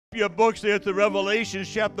Your books there to Revelation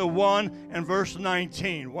chapter 1 and verse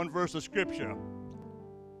 19. One verse of scripture.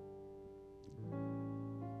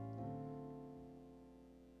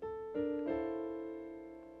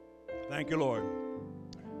 Thank you, Lord.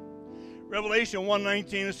 Revelation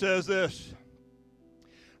 1:19 says this.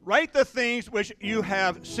 Write the things which you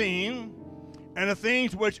have seen, and the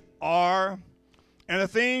things which are, and the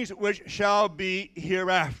things which shall be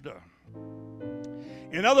hereafter.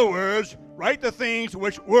 In other words, write the things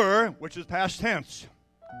which were, which is past tense.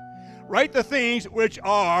 Write the things which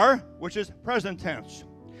are, which is present tense.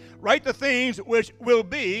 Write the things which will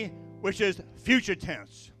be, which is future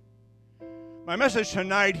tense. My message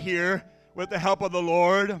tonight here, with the help of the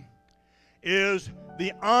Lord, is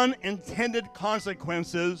the unintended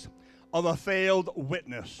consequences of a failed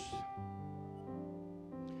witness.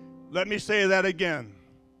 Let me say that again.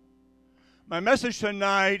 My message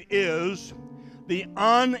tonight is the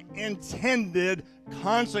unintended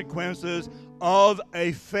consequences of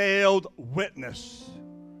a failed witness.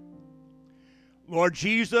 Lord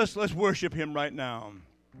Jesus, let's worship him right now.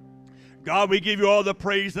 God, we give you all the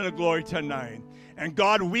praise and the glory tonight. And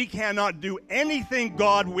God, we cannot do anything,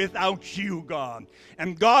 God, without you, God.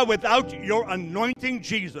 And God, without your anointing,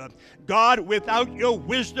 Jesus. God, without your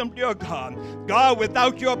wisdom, dear God. God,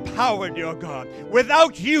 without your power, dear God.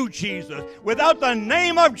 Without you, Jesus. Without the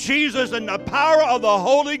name of Jesus and the power of the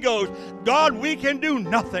Holy Ghost, God, we can do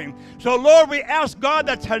nothing. So, Lord, we ask, God,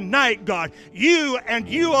 that tonight, God, you and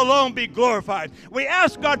you alone be glorified. We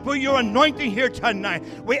ask, God, for your anointing here tonight.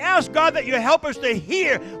 We ask, God, that you help us to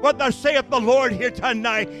hear what thus saith the Lord here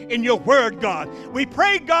tonight in your word, God. We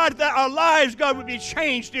pray, God, that our lives, God, would be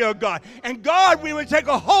changed, dear God. And, God, we would take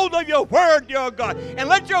a hold of your word, dear God. And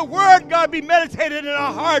let your word, God, be meditated in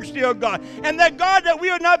our hearts, dear God. And that, God, that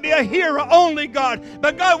we would not be a hearer only, God.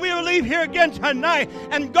 But, God, we will leave here again tonight.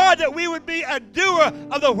 And, God, that we would be a doer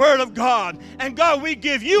of the word of God. And, God, we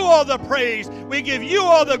give you all the praise. We give you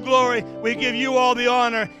all the glory. We give you all the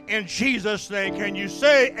honor. In Jesus' name, can you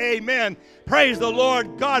say amen? Praise the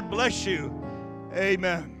Lord. God bless you.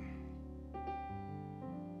 Amen.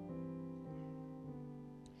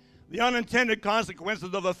 The unintended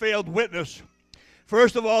consequences of a failed witness.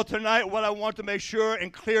 First of all, tonight, what I want to make sure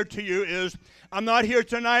and clear to you is I'm not here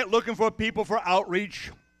tonight looking for people for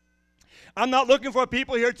outreach. I'm not looking for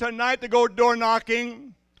people here tonight to go door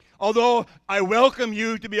knocking, although I welcome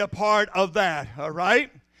you to be a part of that, all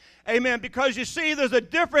right? Amen. Because you see, there's a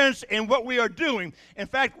difference in what we are doing. In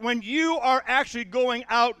fact, when you are actually going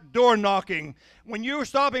out door knocking, when you're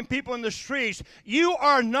stopping people in the streets, you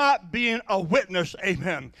are not being a witness.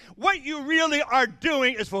 Amen. What you really are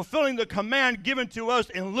doing is fulfilling the command given to us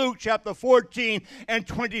in Luke chapter 14 and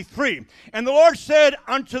 23. And the Lord said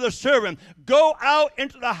unto the servant, go out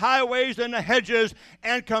into the highways and the hedges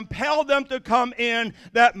and compel them to come in,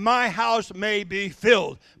 that my house may be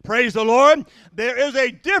filled. Praise the Lord. There is a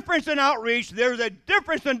difference in outreach. There's a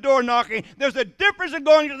difference in door knocking. There's a difference in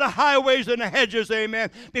going to the highways and the hedges, amen,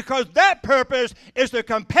 because that purpose is to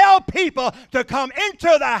compel people to come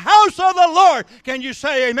into the house of the Lord. Can you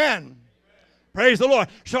say amen? Praise the Lord.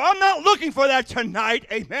 So I'm not looking for that tonight,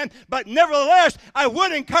 amen. But nevertheless, I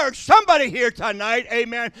would encourage somebody here tonight,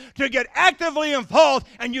 amen, to get actively involved,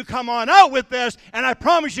 and you come on out with this, and I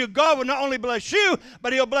promise you, God will not only bless you,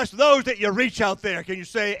 but he'll bless those that you reach out there. Can you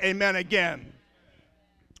say amen again?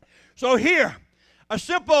 So here, a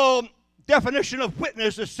simple definition of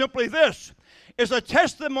witness is simply this. It's a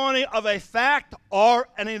testimony of a fact or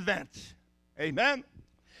an event. Amen.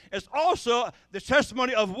 It's also the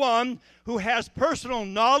testimony of one who has personal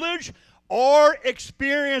knowledge or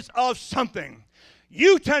experience of something.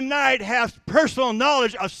 You tonight have personal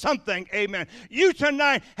knowledge of something, amen. You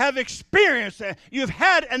tonight have experience. You've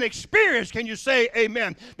had an experience, can you say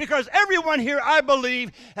amen? Because everyone here, I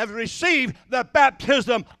believe, have received the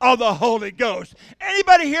baptism of the Holy Ghost.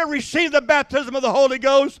 Anybody here receive the baptism of the Holy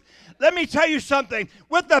Ghost? Let me tell you something.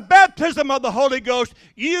 With the baptism of the Holy Ghost,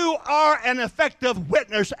 you are an effective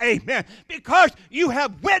witness, amen, because you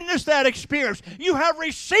have witnessed that experience. You have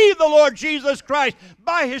received the Lord Jesus Christ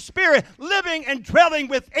by his Spirit living and dwelling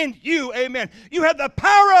within you, amen. You have the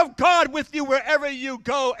power of God with you wherever you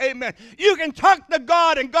go, amen. You can talk to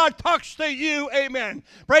God and God talks to you, amen.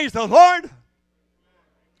 Praise the Lord.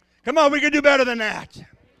 Come on, we can do better than that.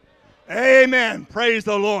 Amen. Praise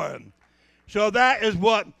the Lord. So that is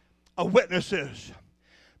what a witness is.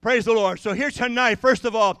 Praise the Lord. So here tonight, first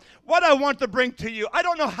of all, what I want to bring to you, I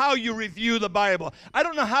don't know how you review the Bible. I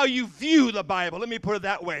don't know how you view the Bible. Let me put it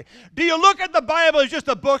that way. Do you look at the Bible as just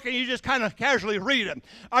a book and you just kind of casually read it?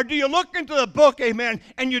 Or do you look into the book, amen,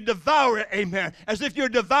 and you devour it, amen, as if you're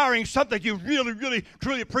devouring something you really, really,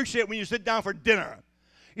 truly appreciate when you sit down for dinner?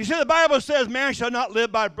 You see, the Bible says man shall not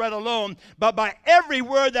live by bread alone, but by every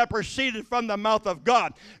word that proceeded from the mouth of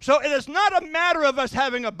God. So it is not a matter of us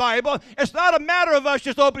having a Bible. It's not a matter of us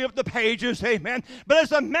just opening up the pages, amen. But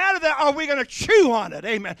it's a matter that are we going to chew on it,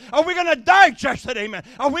 amen. Are we going to digest it, amen.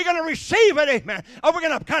 Are we going to receive it, amen. Are we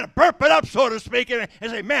going to kind of burp it up, so to speak, and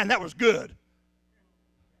say, man, that was good.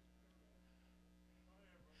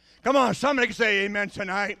 Come on, somebody can say amen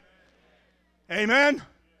tonight. Amen.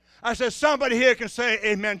 I said somebody here can say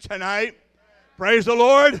amen tonight. Praise the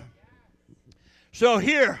Lord. So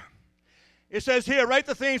here, it says here, write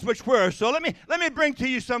the things which were. So let me bring to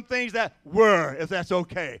you some things that were, if that's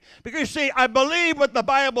okay. Because you see, I believe what the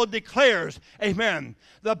Bible declares. Amen.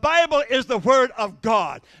 The Bible is the Word of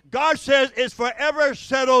God. God says it's forever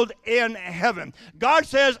settled in heaven. God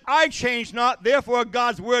says, I change not, therefore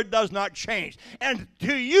God's Word does not change. And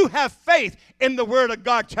do you have faith in the Word of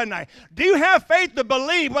God tonight? Do you have faith to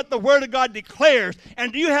believe what the Word of God declares?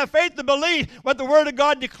 And do you have faith to believe what the Word of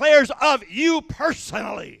God declares of you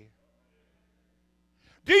personally?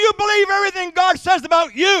 Do you believe everything God says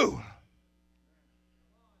about you?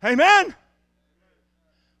 Amen?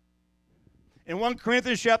 In 1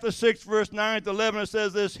 Corinthians chapter 6, verse 9 to 11, it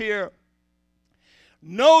says this here.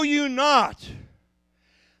 Know you not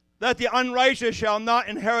that the unrighteous shall not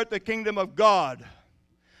inherit the kingdom of God?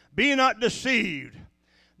 Be not deceived.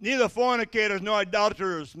 Neither fornicators, nor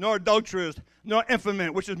idolaters, nor adulterers, nor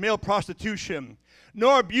infamous, which is male prostitution,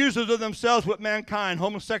 nor abusers of themselves with mankind,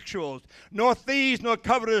 homosexuals, nor thieves, nor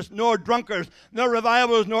covetous, nor drunkards, nor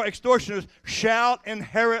revilers, nor extortioners shall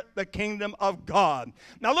inherit the kingdom of God.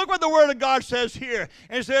 Now look what the Word of God says here.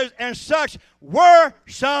 It says, and such were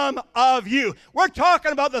some of you. We're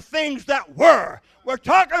talking about the things that were. We're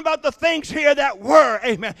talking about the things here that were.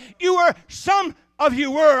 Amen. You were, some of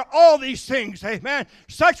you were all these things. Amen.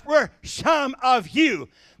 Such were some of you.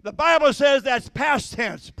 The Bible says that's past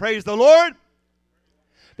tense. Praise the Lord.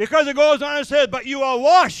 Because it goes on and says, but you are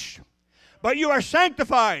washed, but you are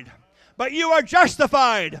sanctified, but you are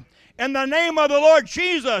justified in the name of the Lord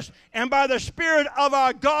Jesus and by the Spirit of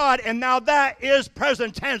our God. And now that is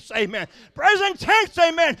present tense, amen. Present tense,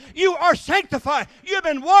 amen. You are sanctified. You have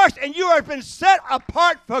been washed and you have been set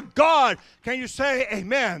apart for God. Can you say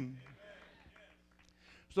amen?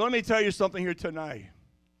 So let me tell you something here tonight.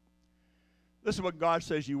 This is what God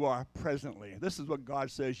says you are presently. This is what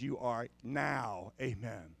God says you are now.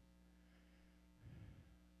 Amen.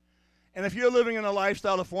 And if you're living in a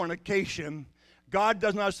lifestyle of fornication, God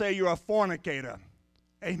does not say you're a fornicator.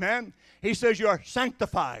 Amen. He says you are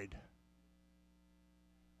sanctified.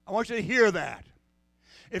 I want you to hear that.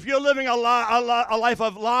 If you're living a life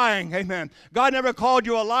of lying, amen, God never called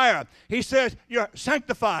you a liar. He says you're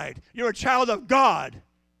sanctified. You're a child of God.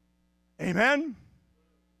 Amen.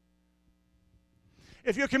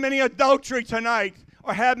 If you're committing adultery tonight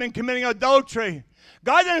or have been committing adultery,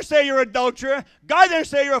 God didn't say you're an adulterer. God didn't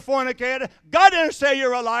say you're a fornicator. God didn't say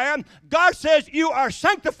you're a liar. God says you are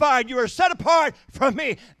sanctified. You are set apart from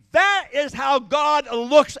me. That is how God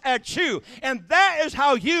looks at you. And that is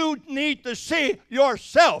how you need to see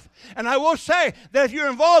yourself. And I will say that if you're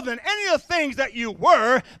involved in any of the things that you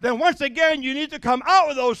were, then once again you need to come out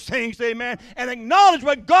of those things, amen, and acknowledge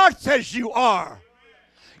what God says you are.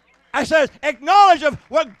 I said, acknowledge of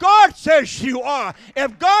what God says you are.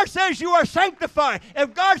 If God says you are sanctified,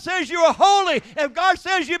 if God says you are holy, if God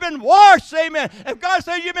says you've been washed, amen, if God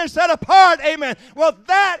says you've been set apart, amen, well,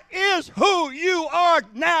 that is who you are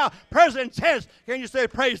now, present tense. Can you say,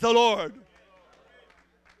 praise the Lord?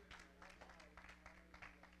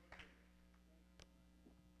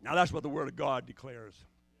 Now, that's what the Word of God declares.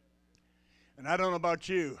 And I don't know about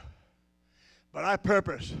you, but I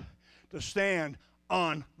purpose to stand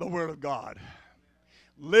on the Word of God.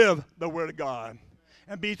 Live the Word of God.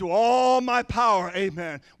 And be to all my power,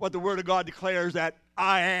 amen, what the Word of God declares that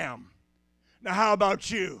I am. Now, how about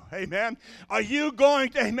you? Amen. Are you going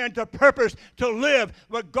to, amen, to purpose to live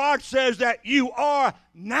what God says that you are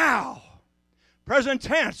now? Present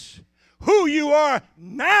tense. Who you are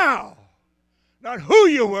now. Not who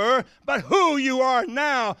you were, but who you are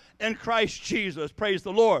now in Christ Jesus. Praise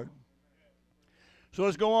the Lord. So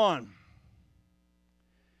let's go on.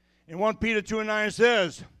 In 1 Peter 2:9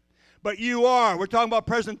 says, but you are, we're talking about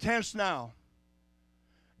present tense now.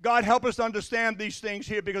 God help us understand these things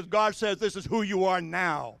here because God says this is who you are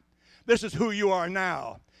now. This is who you are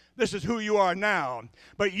now. This is who you are now.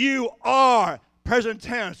 But you are, present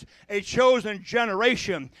tense, a chosen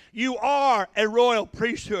generation. You are a royal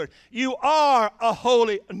priesthood. You are a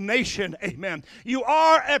holy nation. Amen. You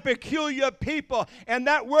are a peculiar people. And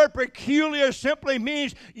that word peculiar simply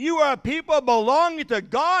means you are a people belonging to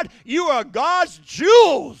God. You are God's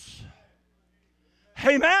jewels.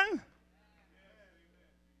 Amen?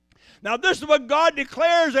 Now this is what God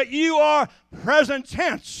declares, that you are present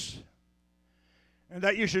tense, and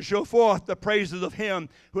that you should show forth the praises of him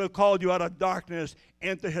who has called you out of darkness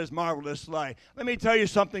into his marvelous light. Let me tell you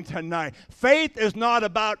something tonight. Faith is not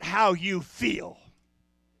about how you feel.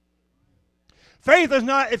 Faith is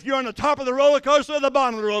not if you're on the top of the roller coaster or the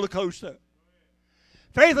bottom of the roller coaster.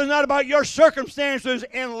 Faith is not about your circumstances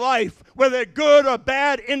in life, whether good or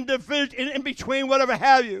bad, in between, whatever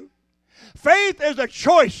have you. Faith is a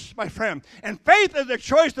choice, my friend. And faith is a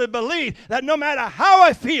choice to believe that no matter how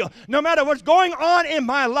I feel, no matter what's going on in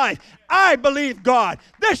my life, I believe God.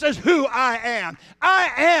 This is who I am.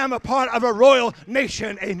 I am a part of a royal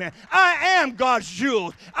nation. Amen. I am God's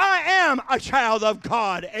jewels. I am a child of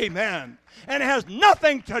God. Amen. And it has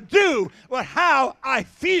nothing to do with how I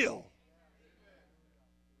feel.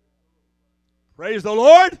 Praise the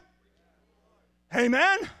Lord.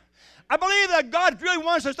 Amen. I believe that God really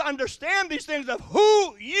wants us to understand these things of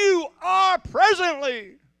who you are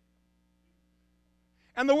presently.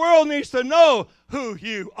 And the world needs to know who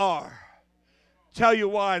you are. Tell you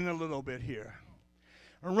why in a little bit here.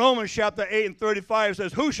 In Romans chapter 8 and 35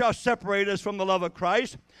 says, who shall separate us from the love of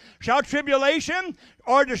Christ? Shall tribulation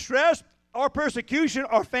or distress or persecution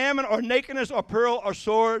or famine or nakedness or peril or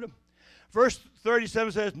sword? Verse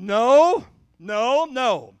 37 says, no, no,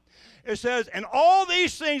 no. It says, and all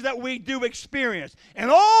these things that we do experience, and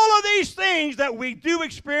all of these things that we do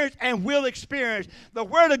experience and will experience, the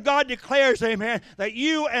Word of God declares, amen, that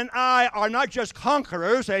you and I are not just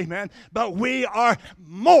conquerors, amen, but we are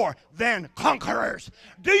more than conquerors.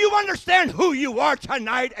 Do you understand who you are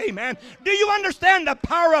tonight, amen? Do you understand the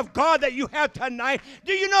power of God that you have tonight?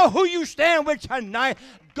 Do you know who you stand with tonight?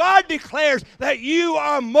 God declares that you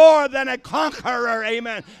are more than a conqueror,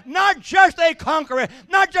 amen. Not just a conqueror,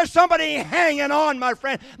 not just somebody hanging on, my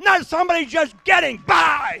friend, not somebody just getting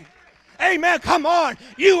by. Amen, come on.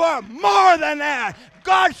 You are more than that.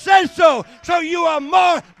 God says so. So you are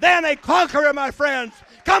more than a conqueror, my friends.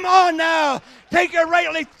 Come on now. Take your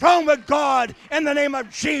rightly throne with God in the name of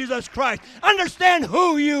Jesus Christ. Understand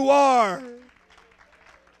who you are.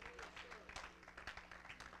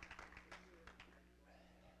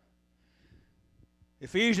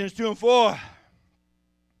 Ephesians 2 and 4.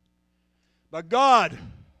 But God,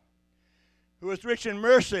 who is rich in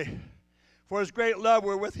mercy, for his great love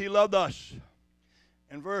wherewith he loved us.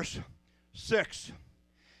 In verse 6.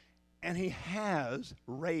 And he has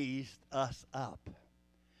raised us up.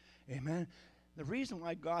 Amen. The reason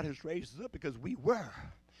why God has raised us up because we were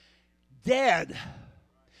dead.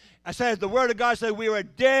 I said, the Word of God said we were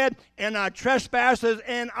dead in our trespasses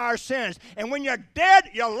and our sins. And when you're dead,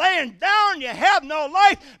 you're laying down, you have no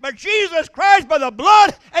life. But Jesus Christ, by the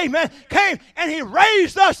blood, amen, came and he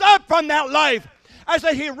raised us up from that life. I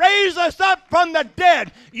said, he raised us up from the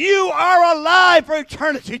dead. You are alive for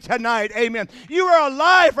eternity tonight, amen. You are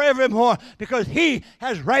alive forevermore because he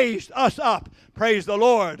has raised us up. Praise the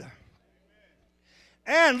Lord.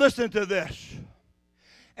 And listen to this.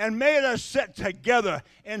 And made us sit together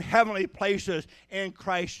in heavenly places in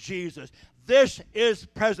Christ Jesus. This is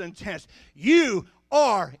present tense. You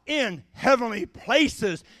are in heavenly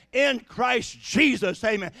places in Christ Jesus,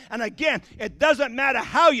 amen. And again, it doesn't matter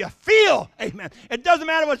how you feel, amen. It doesn't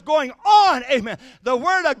matter what's going on, amen. The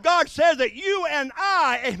Word of God says that you and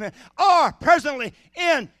I, amen, are presently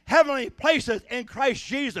in heavenly places in Christ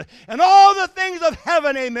Jesus. And all the things of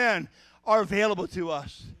heaven, amen, are available to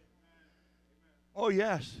us. Oh,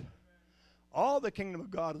 yes. All the kingdom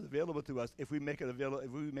of God is available to us if we make it available,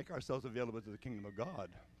 if we make ourselves available to the kingdom of God.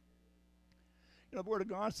 You know, the Word of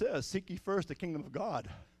God says, seek ye first the kingdom of God.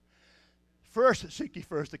 First, seek ye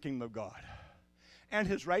first the kingdom of God and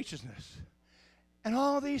his righteousness. And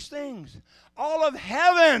all these things, all of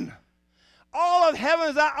heaven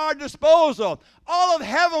is at our disposal. All of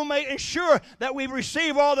heaven may ensure that we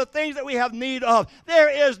receive all the things that we have need of. There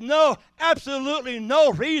is absolutely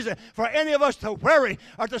no reason for any of us to worry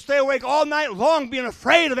or to stay awake all night long being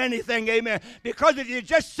afraid of anything, amen. Because if you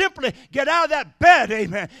just simply get out of that bed,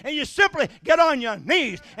 amen, and you simply get on your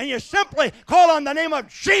knees, and you simply call on the name of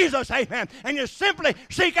Jesus, amen, and you simply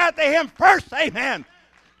seek after him first, amen,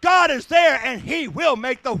 God is there and he will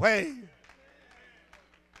make the way.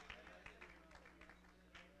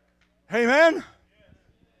 Amen?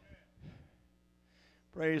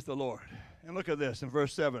 Praise the Lord. And look at this in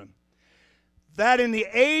verse 7. That in the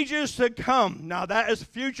ages to come, now that is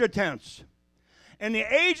future tense, in the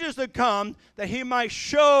ages to come, that he might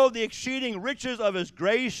show the exceeding riches of his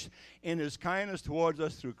grace in his kindness towards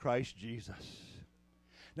us through Christ Jesus.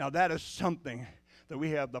 Now that is something that we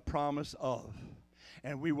have the promise of.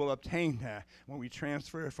 And we will obtain that when we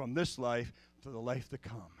transfer from this life to the life to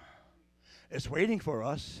come. It's waiting for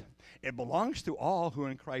us. It belongs to all who are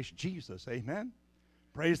in Christ Jesus. Amen.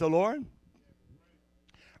 Praise the Lord.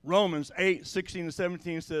 Romans 8:16 and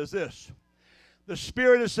 17 says this. The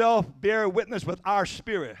Spirit itself bear witness with our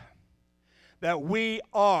spirit that we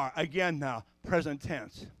are, again now, present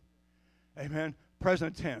tense. Amen.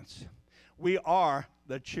 Present tense. We are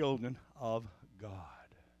the children of God.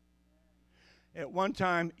 At one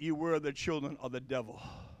time, you were the children of the devil.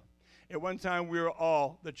 At one time, we were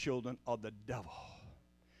all the children of the devil.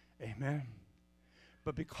 Amen.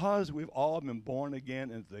 But because we've all been born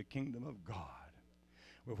again into the kingdom of God,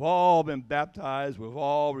 we've all been baptized, we've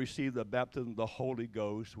all received the baptism of the Holy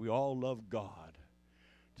Ghost, we all love God.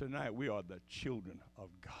 Tonight, we are the children of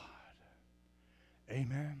God.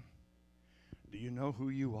 Amen. Do you know who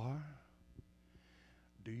you are?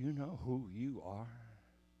 Do you know who you are?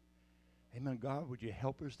 Amen. God, would you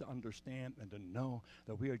help us to understand and to know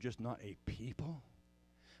that we are just not a people,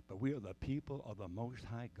 but we are the people of the Most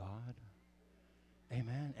High God.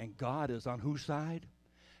 Amen. And God is on whose side?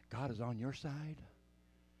 God is on your side.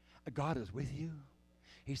 God is with you.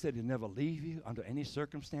 He said he'll never leave you under any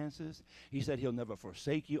circumstances. He said he'll never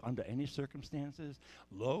forsake you under any circumstances.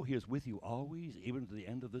 Lo, he is with you always, even to the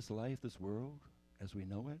end of this life, this world, as we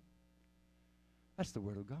know it. That's the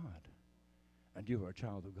word of God. And you are a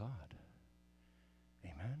child of God.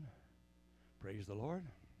 Amen. Praise the Lord.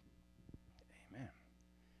 Amen.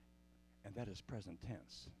 And that is present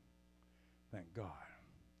tense. Thank God.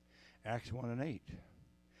 Acts 1 and 8.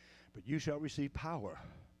 But you shall receive power.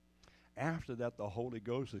 After that the Holy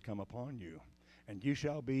Ghost has come upon you, and you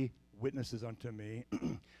shall be witnesses unto me,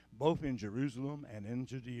 both in Jerusalem and in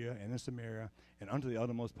Judea and in Samaria and unto the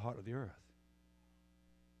uttermost part of the earth.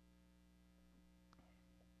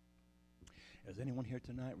 Has anyone here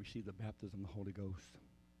tonight received the baptism of the Holy Ghost?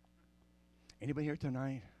 Anybody here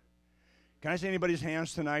tonight? Can I see anybody's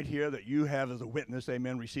hands tonight here that you have as a witness,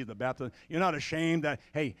 amen, received the baptism? You're not ashamed that,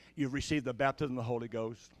 hey, you've received the baptism of the Holy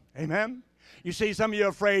Ghost. Amen? You see, some of you are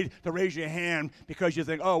afraid to raise your hand because you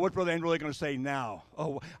think, oh, what's Brother Andrew really going to say now?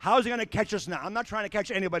 Oh, how's he going to catch us now? I'm not trying to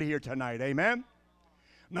catch anybody here tonight. Amen?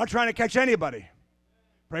 I'm not trying to catch anybody.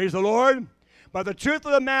 Praise the Lord. But the truth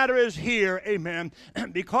of the matter is here, amen,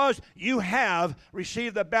 because you have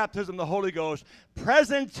received the baptism of the Holy Ghost,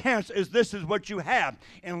 present tense is this is what you have.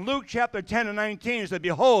 In Luke chapter 10 and 19, it said,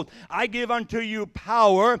 behold, I give unto you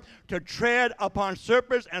power to tread upon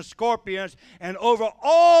serpents and scorpions and over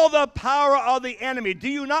all the power of the enemy. Do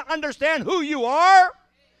you not understand who you are?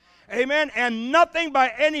 Amen. And nothing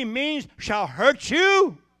by any means shall hurt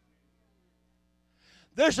you.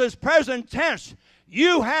 This is present tense.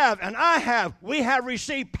 You have and I have, we have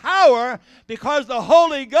received power because the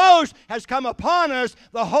Holy Ghost has come upon us.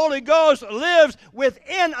 The Holy Ghost lives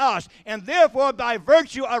within us. And therefore, by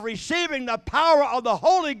virtue of receiving the power of the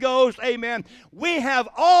Holy Ghost, amen, we have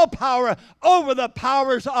all power over the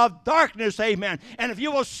powers of darkness, amen. And if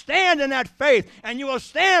you will stand in that faith and you will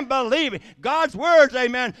stand believing, God's words,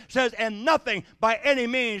 amen, says, and nothing by any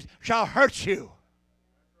means shall hurt you.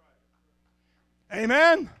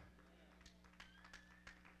 Amen.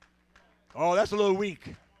 Oh, that's a little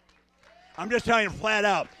weak. I'm just telling you flat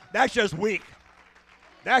out. That's just weak.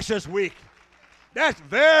 That's just weak. That's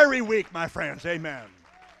very weak, my friends. Amen.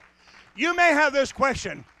 You may have this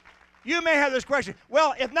question. You may have this question.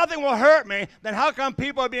 Well, if nothing will hurt me, then how come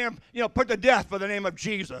people are being, put to death for the name of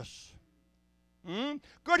Jesus?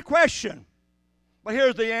 Good question. But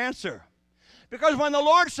here's the answer. Because when the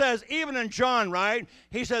Lord says, even in John, right,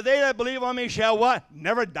 he said, they that believe on me shall what?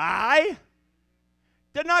 Never die?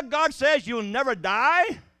 Did not God say you'll never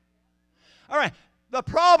die? All right. The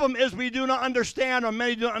problem is we do not understand, or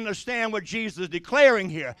many don't understand what Jesus is declaring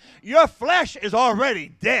here. Your flesh is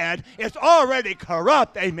already dead. It's already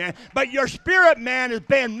corrupt, amen. But your spirit man has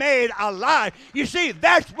been made alive. You see,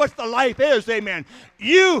 that's what the life is, amen.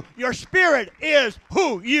 Your spirit is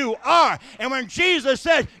who you are. And when Jesus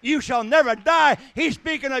says, you shall never die, he's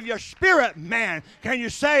speaking of your spirit man. Can you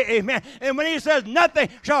say amen? And when he says, nothing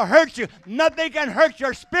shall hurt you, nothing can hurt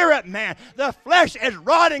your spirit man. The flesh is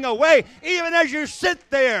rotting away even as you sit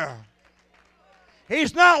there.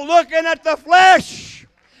 He's not looking at the flesh.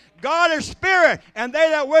 God is spirit, and they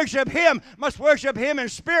that worship him must worship him in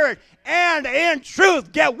spirit and in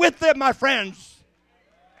truth. Get with it, my friends.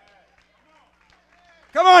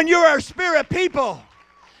 Come on, you are spirit people,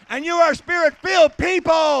 and you are spirit-filled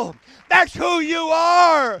people. That's who you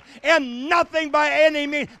are, and nothing by any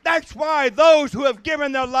means. That's why those who have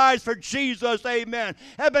given their lives for Jesus, amen,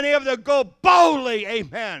 have been able to go boldly,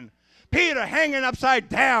 amen. Peter hanging upside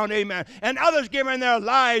down, amen, and others giving their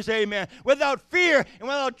lives, amen, without fear and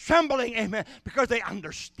without trembling, amen, because they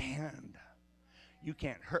understand. You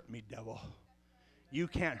can't hurt me, devil. You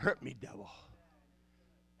can't hurt me, devil.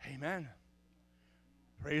 Amen.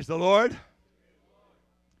 Praise the Lord.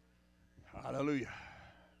 Hallelujah.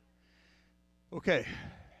 Okay.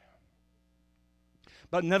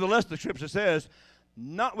 But nevertheless, the scripture says,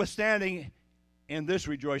 notwithstanding in this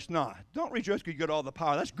rejoice not. Don't rejoice because you get all the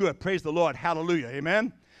power. That's good. Praise the Lord. Hallelujah.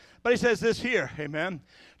 Amen. But he says this here. Amen.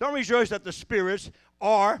 Don't rejoice that the spirits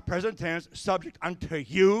are, present tense, subject unto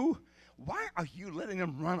you. Why are you letting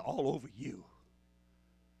them run all over you?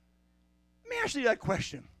 Let me ask you that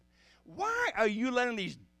question. Why are you letting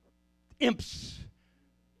these imps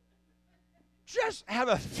just have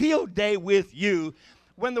a field day with you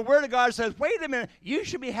when the Word of God says, wait a minute, you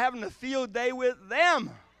should be having a field day with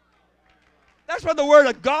them? That's what the Word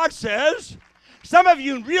of God says. Some of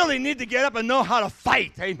you really need to get up and know how to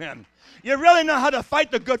fight. Amen. You really know how to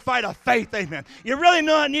fight the good fight of faith. Amen. You really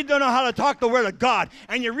need to know how to talk the Word of God.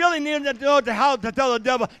 And you really need to know how to tell the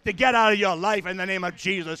devil to get out of your life in the name of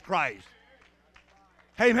Jesus Christ.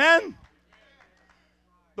 Amen.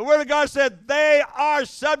 The Word of God said, they are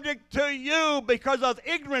subject to you because of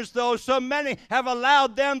ignorance, though so many have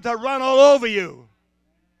allowed them to run all over you.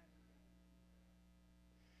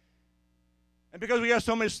 And because we have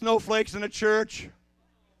so many snowflakes in the church.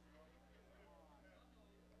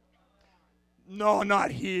 No, not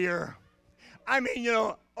here. I mean,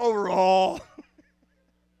 overall.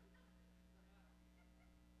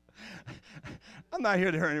 I'm not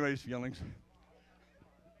here to hurt anybody's feelings.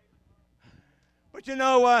 But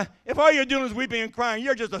if all you're doing is weeping and crying,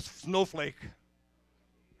 you're just a snowflake.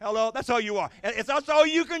 Hello? That's all you are. That's all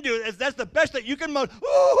you can do. That's the best that you can moan.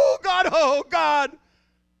 Oh, God, oh, God.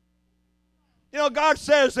 God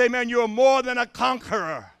says, amen, you are more than a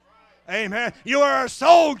conqueror. Amen. You are a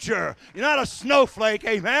soldier. You're not a snowflake.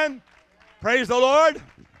 Amen. Praise the Lord.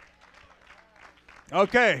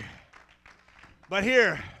 Okay. But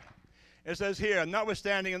here, it says here,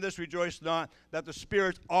 notwithstanding in this rejoice not that the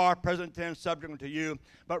spirits are, present tense, subject unto you,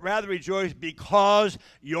 but rather rejoice because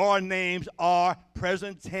your names are,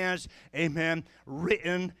 present tense, amen,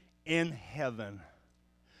 written in heaven.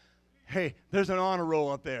 Hey, there's an honor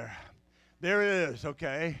roll up there. There it is,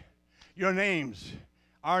 okay? Your names,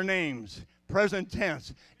 our names, present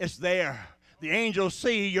tense, it's there. The angels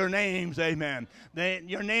see your names, amen.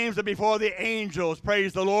 Your names are before the angels,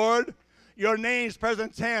 praise the Lord. Your names,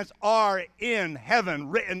 present tense, are in heaven,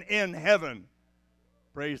 written in heaven.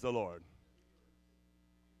 Praise the Lord.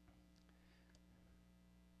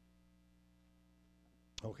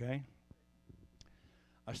 Okay?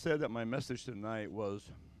 I said that my message tonight was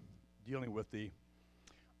dealing with the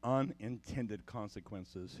unintended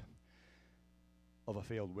consequences of a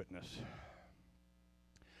failed witness.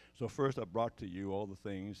 So first I brought to you all the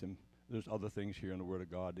things, and there's other things here in the Word of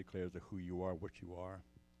God declares who you are, what you are.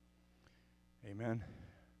 Amen.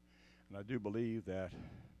 And I do believe that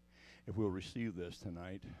if we'll receive this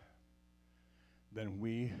tonight, then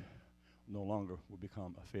we no longer will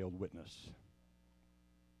become a failed witness.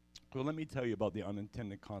 So let me tell you about the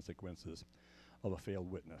unintended consequences of a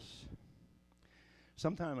failed witness.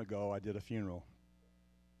 Some time ago, I did a funeral.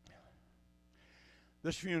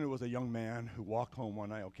 This funeral was a young man who walked home one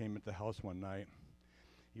night or came into the house one night.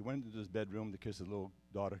 He went into his bedroom to kiss his little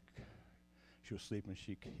daughter. She was sleeping.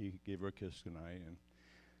 He gave her a kiss goodnight. And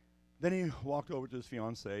then he walked over to his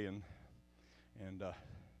fiancée and said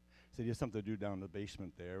he had something to do down in the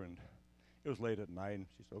basement there. And it was late at night, and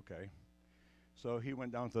she said, okay. So he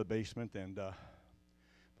went down to the basement, and about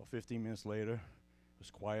 15 minutes later, it was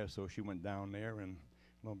quiet, so she went down there, and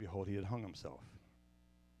lo and behold, he had hung himself.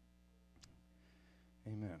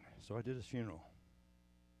 Amen. So I did his funeral.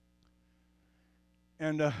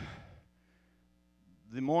 And the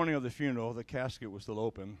morning of the funeral, the casket was still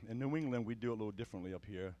open. In New England, we do it a little differently up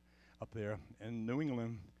there. In New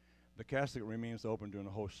England, the casket remains open during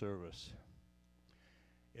the whole service.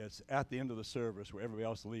 It's at the end of the service where everybody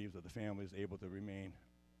else leaves that the family is able to remain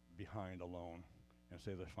behind alone and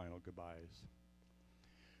say their final goodbyes.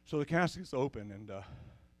 So the casket's open, and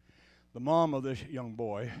the mom of this young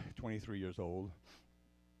boy, 23 years old,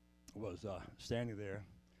 was standing there,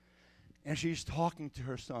 and she's talking to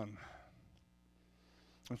her son.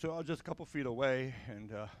 And so I was just a couple feet away,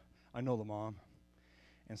 and I know the mom.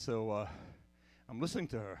 And so I'm listening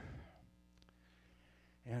to her.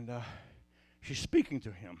 And she's speaking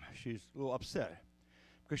to him. She's a little upset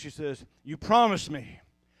because she says, you promised me.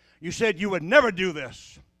 You said you would never do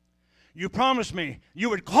this. You promised me you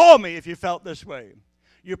would call me if you felt this way.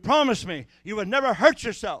 You promised me you would never hurt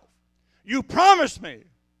yourself. You promised me.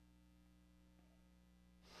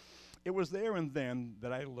 It was there and then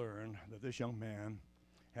that I learned that this young man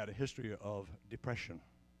had a history of depression.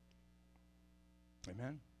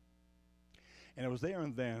 Amen? And it was there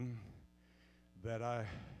and then that I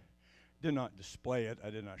did not display it. I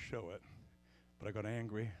did not show it. But I got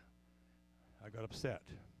angry. I got upset.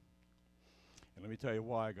 And let me tell you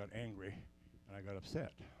why I got angry and I got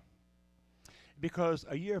upset. Because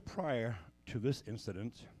a year prior to this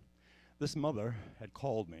incident, this mother had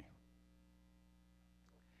called me.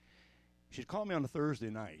 She'd called me on a Thursday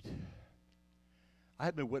night. I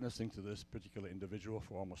had been witnessing to this particular individual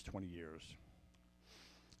for almost 20 years.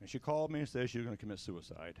 And she called me and said she was going to commit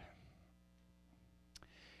suicide.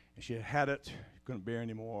 And she had it, couldn't bear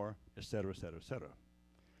anymore, et cetera, et cetera, et cetera.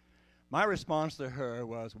 My response to her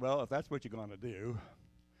was, well, if that's what you're going to do,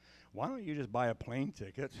 why don't you just buy a plane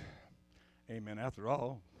ticket? Amen. After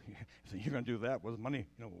all, if you're going to do that with money,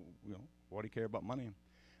 what do you care about money?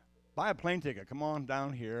 Buy a plane ticket. Come on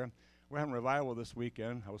down here. We're having revival this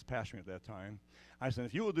weekend. I was pastoring at that time. I said,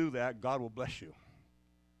 if you will do that, God will bless you.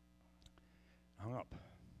 I hung up.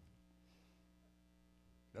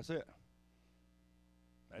 That's it.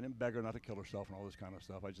 I didn't beg her not to kill herself and all this kind of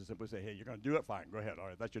stuff. I just simply say, hey, you're going to do it? Fine. Go ahead. All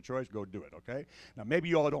right, that's your choice. Go do it, okay? Now, maybe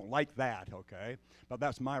you all don't like that, okay? But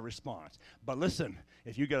that's my response. But listen,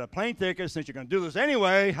 if you get a plane ticket, since you're going to do this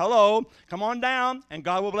anyway, hello, come on down, and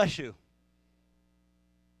God will bless you.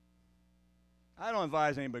 I don't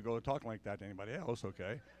advise anybody to go talking like that to anybody else,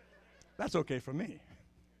 okay? That's okay for me.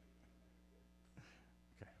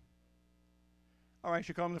 Okay. All right,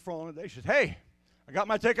 she comes the following day. She says, hey, I got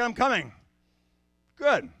my ticket. I'm coming.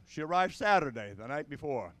 Good. She arrived Saturday, the night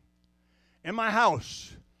before. In my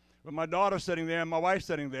house, with my daughter sitting there and my wife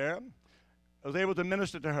sitting there, I was able to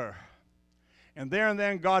minister to her. And there and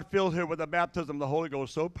then, God filled her with the baptism of the Holy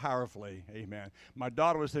Ghost so powerfully. Amen. My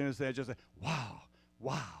daughter was sitting there just saying, wow,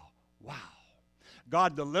 wow, wow.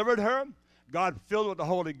 God delivered her. God filled her with the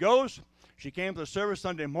Holy Ghost. She came to the service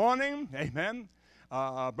Sunday morning. Amen.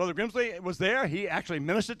 Brother Grimsley was there. He actually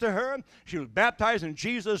ministered to her. She was baptized in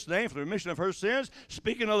Jesus' name for the remission of her sins,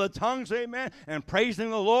 speaking other tongues, amen, and praising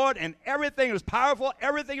the Lord, and everything was powerful.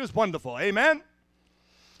 Everything was wonderful, amen.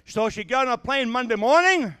 So she got on a plane Monday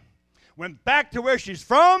morning, went back to where she's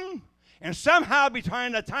from, and somehow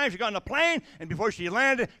between the time she got on the plane and before she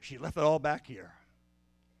landed, she left it all back here.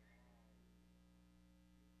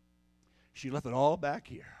 She left it all back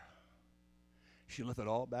here. She left it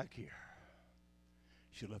all back here.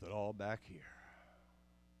 She left it all back here.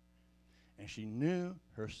 And she knew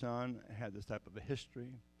her son had this type of a history,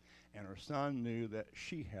 and her son knew that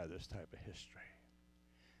she had this type of history.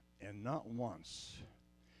 And not once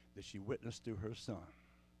did she witness to her son.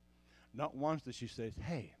 Not once did she say,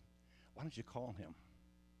 hey, why don't you call him?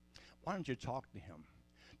 Why don't you talk to him?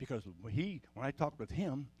 Because when I talked with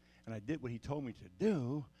him and I did what he told me to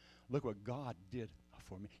do, look what God did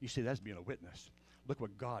for me. You see, that's being a witness. Look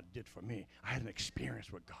what God did for me. I had an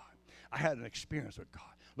experience with God. I had an experience with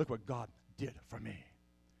God. Look what God did for me.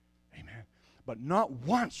 Amen. But not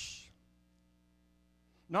once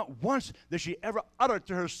did she ever utter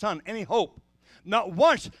to her son any hope. Not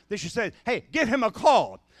once did she say, hey, give him a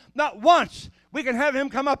call. Not once we can have him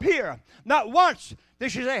come up here. Not once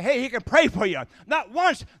did she say, hey, he can pray for you. Not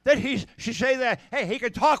once did she say that, hey, he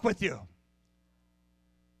can talk with you.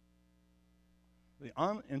 The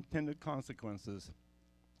unintended consequences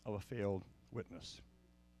of a failed witness.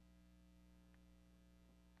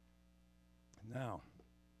 Now,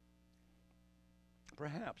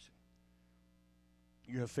 perhaps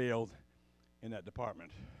you have failed in that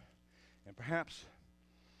department. And perhaps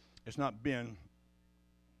it's not been,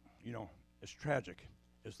 as tragic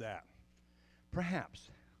as that.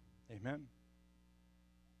 Perhaps. Amen?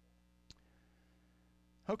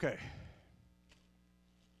 Okay.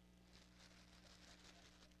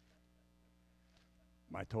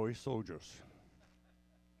 My toy soldiers.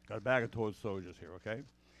 Got a bag of toy soldiers here, okay?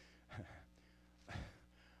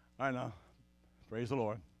 I know. Praise the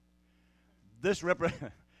Lord. This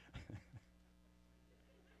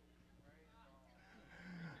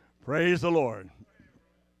Praise the Lord.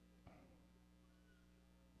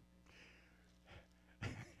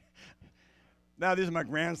 Now, these are my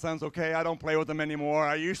grandsons, okay? I don't play with them anymore.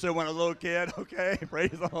 I used to when I was a little kid, okay?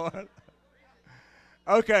 Praise the Lord.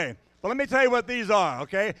 Okay. But let me tell you what these are,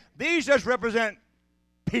 okay? These just represent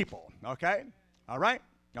people, okay? All right?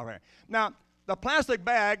 All right. Now, the plastic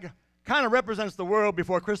bag kind of represents the world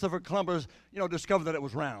before Christopher Columbus, discovered that it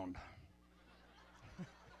was round. Is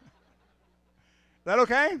that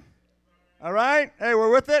okay? All right? Hey,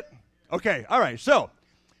 we're with it? Okay, all right. So,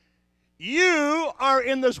 you are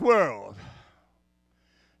in this world.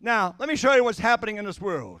 Now, let me show you what's happening in this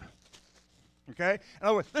world. Okay? In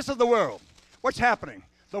other words, this is the world. What's happening?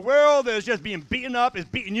 The world is just being beaten up, is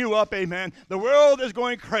beating you up, amen. The world is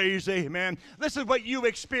going crazy, amen. This is what you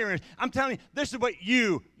experience. I'm telling you, this is what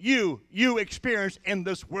you experience in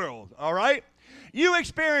this world, all right? You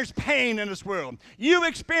experience pain in this world. You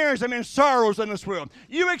experience, sorrows in this world.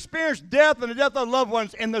 You experience death and the death of loved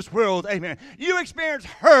ones in this world, amen. You experience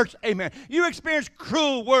hurts, amen. You experience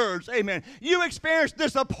cruel words, amen. You experience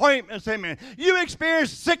disappointments, amen. You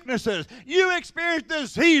experience sicknesses. You experience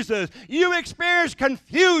diseases. You experience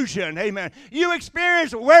confusion, amen. You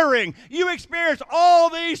experience worrying. You experience all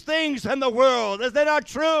these things in the world. Is that not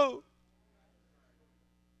true?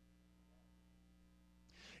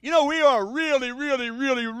 You know, we are really, really,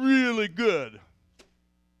 really, really good.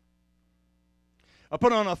 I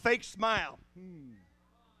put on a fake smile.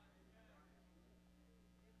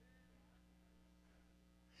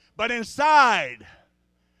 But inside,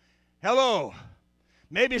 hello,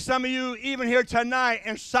 maybe some of you even here tonight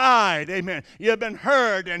inside, amen, you have been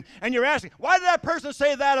hurt and you're asking, why did that person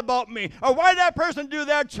say that about me? Or why did that person do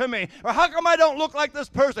that to me? Or how come I don't look like this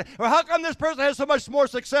person? Or how come this person has so much more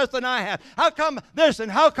success than I have? How come this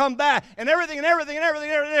and how come that? And everything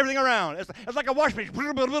around. It's like a wash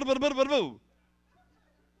machine.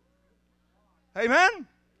 Amen?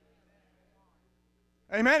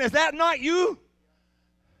 Amen? Is that not you?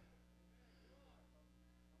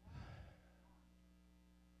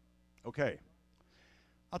 Okay.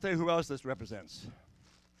 I'll tell you who else this represents.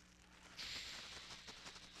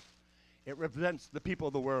 It represents the people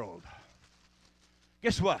of the world.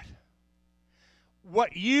 Guess what?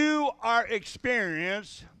 What you are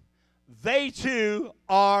experiencing, they too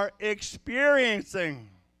are experiencing.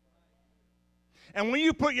 And when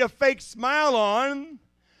you put your fake smile on,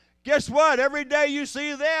 guess what? Every day you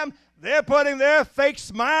see them, they're putting their fake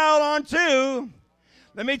smile on too.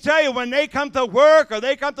 Let me tell you, when they come to work or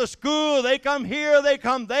they come to school, they come here, they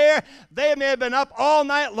come there, they may have been up all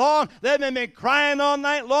night long. They may have been crying all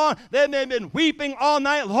night long. They may have been weeping all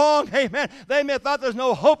night long. Amen. They may have thought there's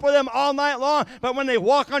no hope for them all night long. But when they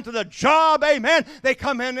walk onto the job, amen, they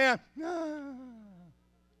come in there.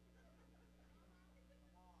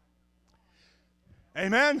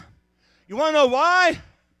 Amen. You want to know why?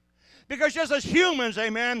 Because just as humans,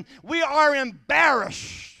 amen, we are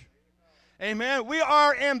embarrassed. Amen. We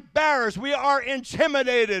are embarrassed. We are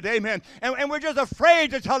intimidated. Amen. And we're just afraid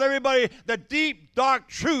to tell everybody the deep, dark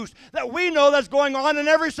truth that we know that's going on in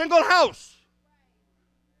every single house.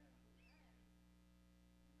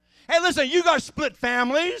 Hey, listen, you got split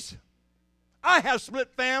families. I have split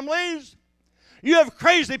families. You have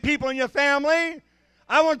crazy people in your family.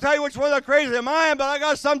 I won't tell you which ones are crazy than mine, but I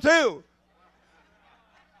got some too.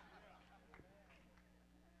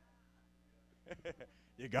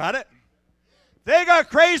 You got it? They got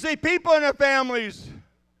crazy people in their families.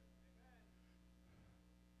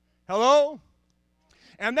 Hello?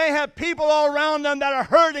 And they have people all around them that are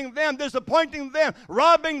hurting them, disappointing them,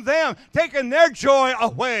 robbing them, taking their joy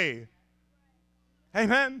away.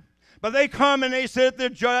 Amen? But they come and they sit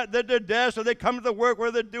at their desk, or they come to the work where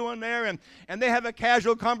they're doing there, and they have a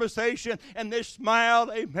casual conversation, and they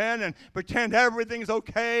smile, amen, and pretend everything's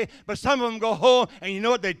okay. But some of them go home, and you know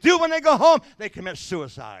what they do when they go home? They commit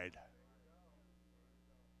suicide.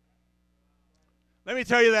 Let me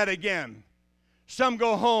tell you that again. Some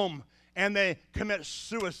go home and they commit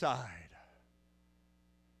suicide.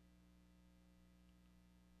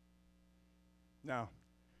 Now,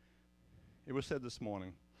 it was said this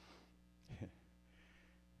morning,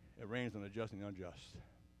 it rains on the just and the unjust.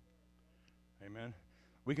 Amen?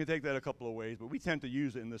 We can take that a couple of ways, but we tend to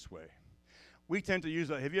use it in this way. We tend to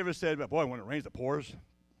use it. Have you ever said, boy, when it rains, it pours?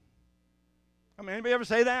 I mean, anybody ever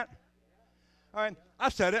say that? All right,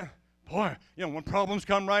 I've said it. Boy, when problems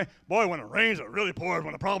come, right? Boy, when it rains, it really pours.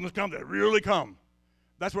 When the problems come, they really come.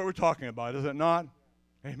 That's what we're talking about, is it not?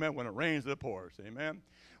 Amen. When it rains, it pours. Amen.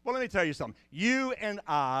 Well, let me tell you something. You and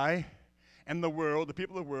I and the world, the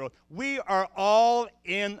people of the world, we are all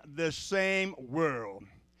in the same world.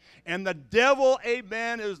 And the devil,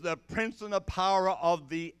 amen, is the prince and the power of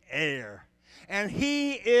the air. And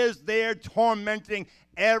he is there tormenting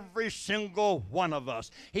every single one of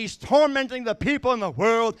us. He's tormenting the people in the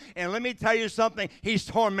world, and let me tell you something, he's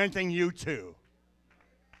tormenting you too.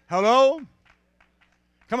 Hello?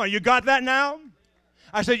 Come on, you got that now?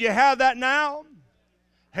 I said, you have that now?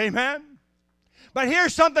 Amen? But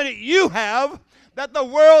here's something that you have that the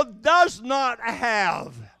world does not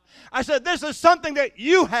have. I said, this is something that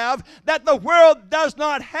you have that the world does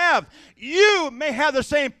not have. You may have the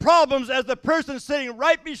same problems as the person sitting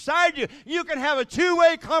right beside you. You can have a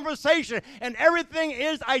two-way conversation, and everything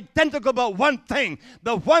is identical but one thing.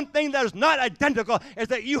 The one thing that is not identical is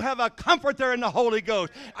that you have a comforter in the Holy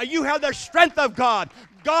Ghost. You have the strength of God.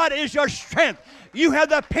 God is your strength. You have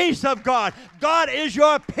the peace of God. God is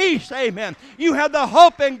your peace. Amen. You have the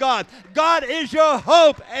hope in God. God is your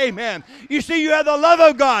hope. Amen. You see, you have the love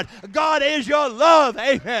of God. God is your love.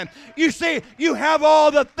 Amen. You see, you have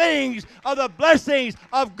all the things of the blessings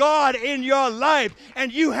of God in your life.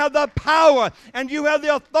 And you have the power and you have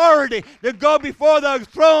the authority to go before the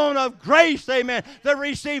throne of grace. Amen. To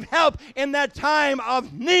receive help in that time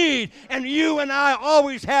of need. And you and I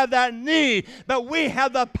always have that need. But we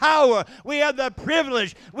have the power. We have the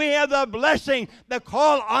privilege. We have the blessing to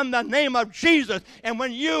call on the name of Jesus. And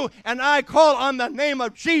when you and I call on the name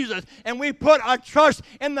of Jesus and we put our trust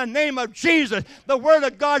in the name of Jesus, the Word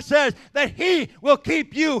of God says that He will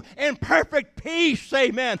keep you in perfect peace.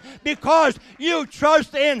 Amen. Because you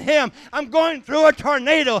trust in Him. I'm going through a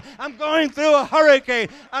tornado. I'm going through a hurricane.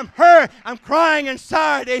 I'm hurt. I'm crying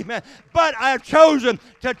inside. Amen. But I have chosen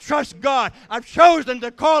to trust God. I've chosen to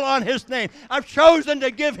call on His name. I've chosen to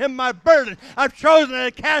give Him my burden. I've chosen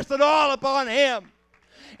to cast it all upon Him.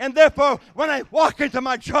 And therefore, when I walk into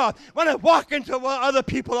my job, when I walk into what other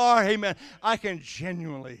people are, amen, I can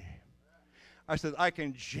genuinely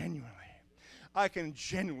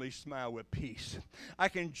smile with peace. I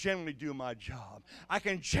can genuinely do my job. I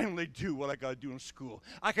can genuinely do what I got to do in school.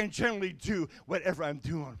 I can genuinely do whatever I'm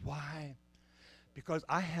doing. Why? Because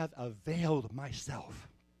I have availed myself.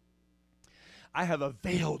 I have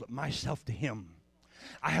availed myself to Him.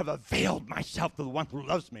 I have availed myself to the one who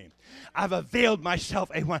loves me. I've availed myself,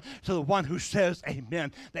 amen, to the one who says,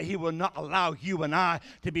 amen, that He will not allow you and I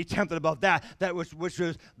to be tempted above that which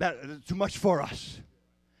is too much for us.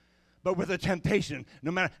 But with a temptation,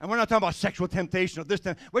 no matter, and we're not talking about sexual temptation or this,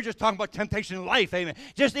 we're just talking about temptation in life, amen.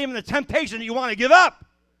 Just even the temptation that you want to give up.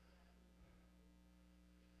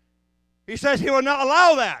 He says He will not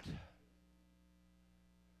allow that.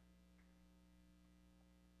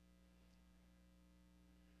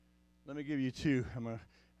 Let me give you two. I'm going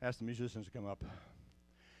to ask the musicians to come up.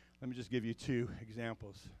 Let me just give you two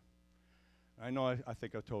examples. I know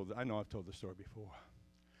I've told the story before.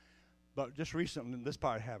 But just recently, this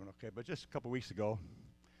part I haven't, okay, but just a couple weeks ago,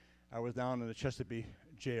 I was down in the Chesapeake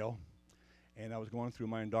jail, and I was going through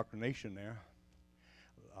my indoctrination there.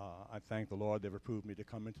 I thank the Lord they've approved me to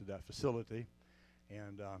come into that facility,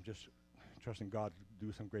 and I'm just trusting God to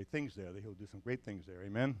do some great things there, that He'll do some great things there,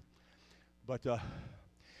 amen? But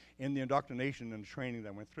in the indoctrination and the training that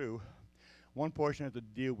I went through, one portion had to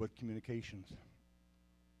deal with communications,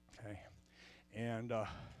 okay? And I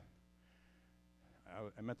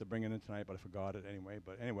meant to bring it in tonight, but I forgot it anyway.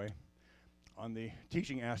 But anyway, on the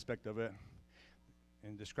teaching aspect of it,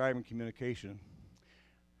 in describing communication,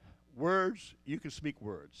 words, you can speak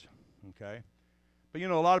words, okay? But you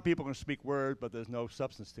know, a lot of people can speak words, but there's no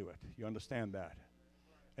substance to it. You understand that?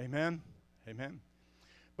 Amen? Amen?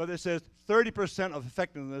 But it says 30% of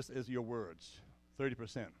effectiveness is your words,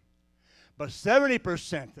 30%. But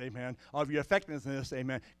 70%, amen, of your effectiveness,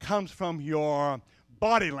 amen, comes from your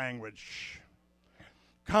body language,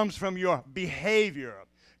 comes from your behavior,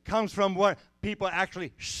 comes from what people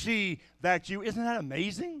actually see that you. Isn't that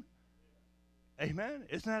amazing? Amen?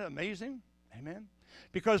 Isn't that amazing? Amen?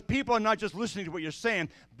 Because people are not just listening to what you're saying,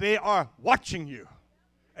 they are watching you.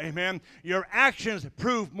 Amen? Your actions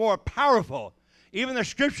prove more powerful. Even the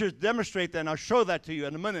scriptures demonstrate that, and I'll show that to you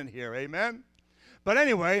in a minute here. Amen? But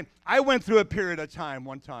anyway, I went through a period of time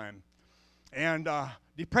one time, and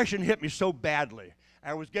depression hit me so badly.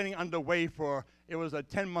 I was getting underway for, it was a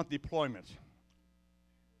 10-month deployment.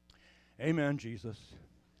 Amen, Jesus.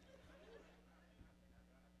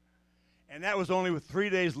 And that was only with 3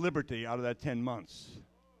 days liberty out of that 10 months.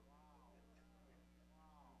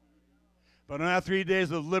 But on that 3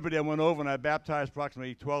 days of liberty, I went over and I baptized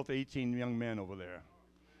approximately 12 to 18 young men over there.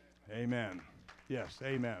 Amen. Yes,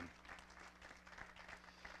 amen.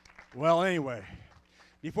 Well, anyway,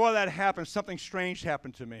 before that happened, something strange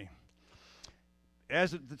happened to me.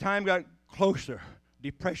 As the time got closer,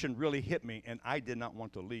 depression really hit me, and I did not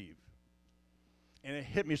want to leave. And it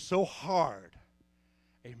hit me so hard,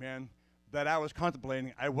 amen, that I was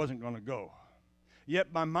contemplating I wasn't going to go.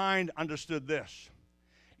 Yet my mind understood this.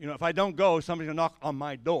 You know, if I don't go, somebody's going to knock on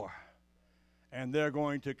my door, and they're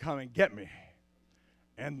going to come and get me,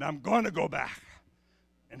 and I'm going to go back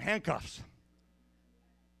in handcuffs.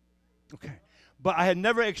 Okay. But I had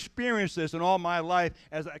never experienced this in all my life.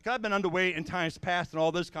 I've been underway in times past and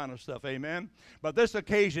all this kind of stuff, amen? But this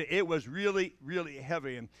occasion, it was really, really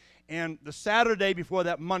heavy. And the Saturday before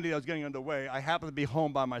that Monday I was getting underway, I happened to be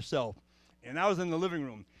home by myself. And I was in the living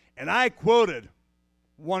room. And I quoted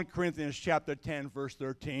 1 Corinthians chapter 10, verse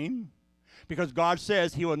 13. Because God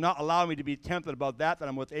says he will not allow me to be tempted above that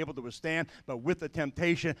I'm able to withstand, but with the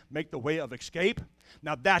temptation, make the way of escape.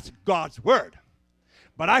 Now that's God's word.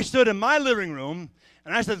 But I stood in my living room,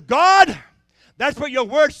 and I said, God, that's what your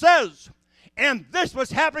word says. And this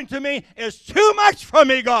what's happening to me is too much for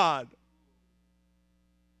me, God.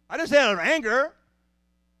 I didn't say it out of anger.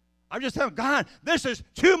 I'm just telling God, this is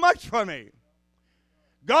too much for me.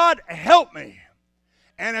 God, help me.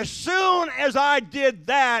 And as soon as I did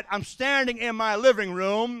that, I'm standing in my living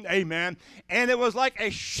room, amen, and it was like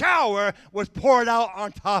a shower was poured out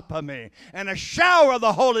on top of me. And a shower of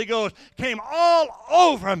the Holy Ghost came all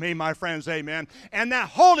over me, my friends, amen. And that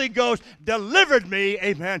Holy Ghost delivered me,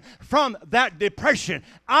 amen, from that depression.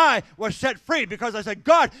 I was set free because I said,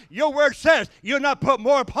 God, your word says you'll not put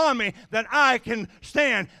more upon me than I can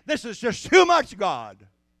stand. This is just too much, God.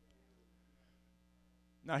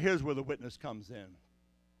 Now here's where the witness comes in.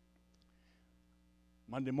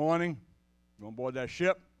 Monday morning, on board that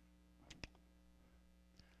ship,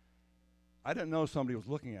 I didn't know somebody was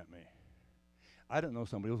looking at me. I didn't know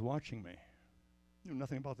somebody was watching me. I knew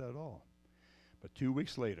nothing about that at all. But 2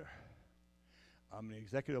 weeks later, I'm in the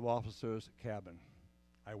executive officer's cabin.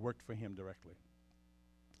 I worked for him directly.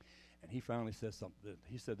 And he finally said something.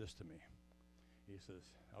 He said this to me. He says,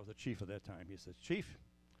 I was a chief at that time. He says, Chief,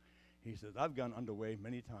 he says, I've gone underway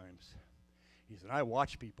many times. He said, I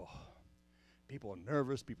watch people. People are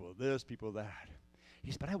nervous, people are this, people are that.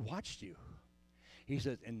 He said, but I watched you. He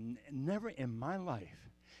said, and never in my life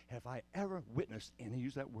have I ever witnessed, and he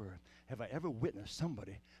used that word, have I ever witnessed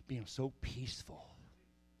somebody being so peaceful,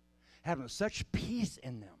 having such peace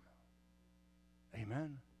in them.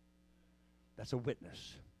 Amen? That's a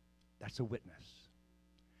witness. That's a witness.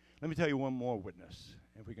 Let me tell you one more witness.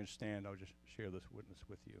 If we can stand, I'll just share this witness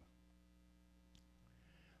with you.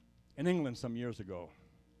 In England some years ago,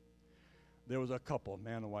 there was a couple,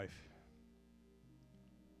 man and wife.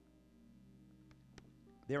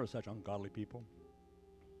 They were such ungodly people.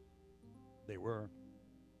 They were,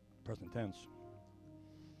 present tense.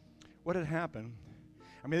 What had happened,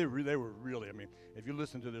 I mean, they were really, I mean, if you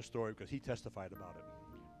listen to this story, because he testified about it,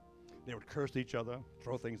 they would curse each other,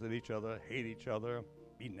 throw things at each other, hate each other,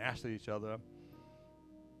 be nasty to each other,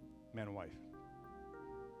 man and wife.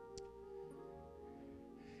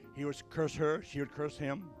 He would curse her, she would curse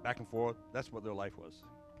him, back and forth. That's what their life was.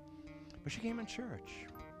 But she came in church.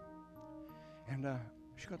 And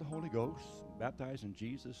she got the Holy Ghost, baptized in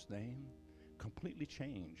Jesus' name, completely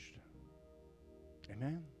changed.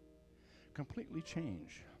 Amen? Completely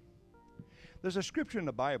changed. There's a scripture in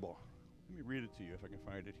the Bible. Let me read it to you if I can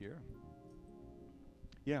find it here.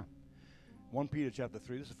 Yeah. 1 Peter chapter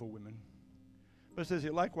 3. This is for women. But it says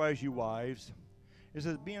here, likewise, you wives, it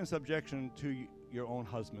says, be in subjection to your own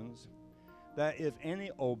husbands, that if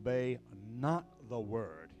any obey not the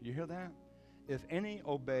word. You hear that? If any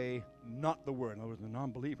obey not the word, in other words, the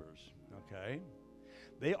non-believers, okay,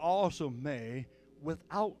 they also may,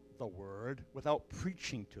 without the word, without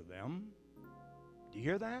preaching to them. Do you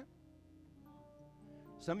hear that?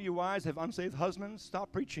 Some of you wives have unsaved husbands.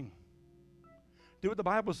 Stop preaching. Do what the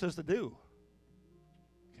Bible says to do.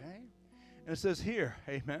 Okay? And it says here,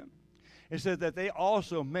 amen, it says that they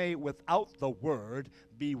also may, without the word,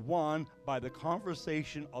 be won by the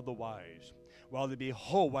conversation of the wise. While they,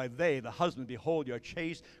 the husband, behold your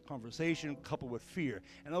chaste conversation coupled with fear.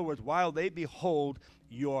 In other words, while they behold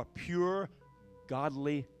your pure,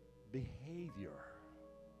 godly behavior.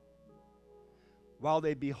 While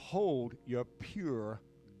they behold your pure,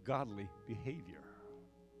 godly behavior.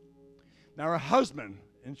 Now, her husband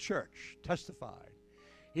in church testified.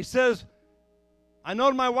 He says, I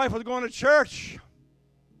know my wife was going to church.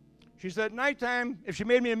 She said, nighttime, if she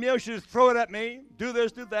made me a meal, she'd just throw it at me, do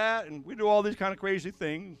this, do that, and we do all these kind of crazy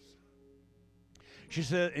things. She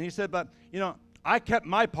said, and he said, but, you know, I kept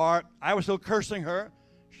my part. I was still cursing her.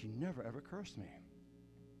 She never, ever cursed me.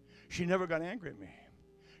 She never got angry at me.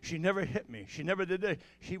 She never hit me. She never did that.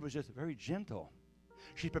 She was just very gentle.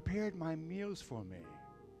 She prepared my meals for me.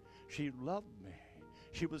 She loved me.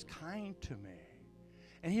 She was kind to me.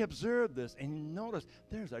 And he observed this, and he noticed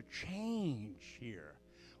there's a change here.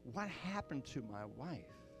 What happened to my wife?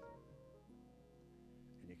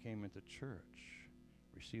 And he came into church,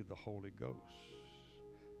 received the Holy Ghost,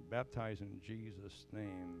 baptized in Jesus'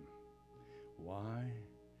 name. Why?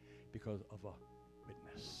 Because of a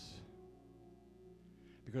witness.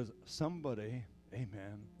 Because somebody,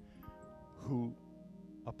 amen, who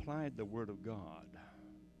applied the Word of God.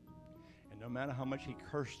 And no matter how much he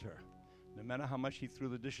cursed her, no matter how much he threw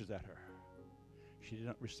the dishes at her, she did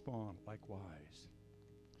not respond likewise.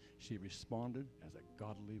 She responded as a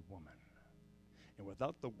godly woman. And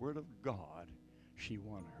without the Word of God, she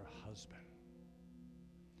won her husband.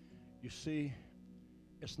 You see,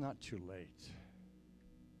 it's not too late.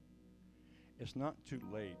 It's not too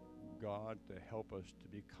late, God, to help us to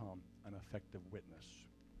become an effective witness.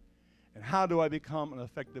 And how do I become an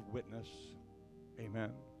effective witness?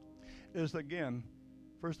 Amen. Is again,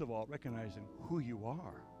 first of all, recognizing who you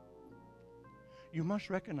are. You must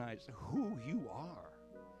recognize who you are.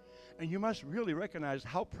 And you must really recognize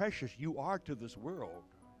how precious you are to this world.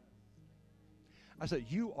 I said,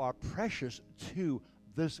 you are precious to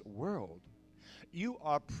this world. You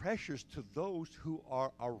are precious to those who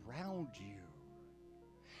are around you.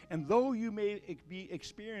 And though you may be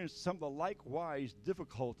experiencing some of the likewise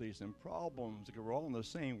difficulties and problems, because we're all in the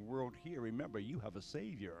same world here, remember, you have a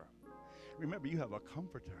Savior. Remember, you have a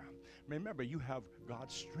Comforter. Remember, you have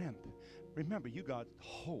God's strength. Remember, you got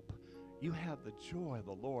hope. You have the joy of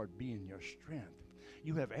the Lord being your strength.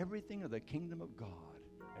 You have everything of the kingdom of God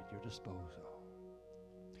at your disposal.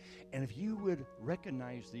 And if you would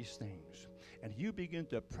recognize these things, and you begin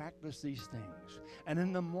to practice these things, and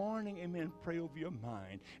in the morning, amen, pray over your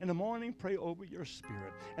mind. In the morning, pray over your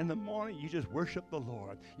spirit. In the morning, you just worship the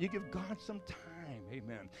Lord. You give God some time,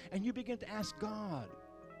 amen. And you begin to ask God,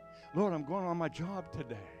 Lord, I'm going on my job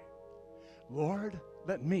today. Lord,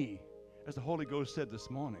 let me, as the Holy Ghost said this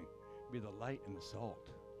morning, be the light and the salt.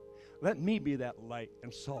 Let me be that light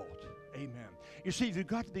and salt. Amen. You see, you've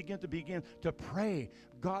got to begin to pray.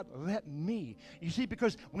 God, let me. You see,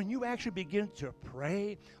 because when you actually begin to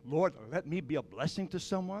pray, Lord, let me be a blessing to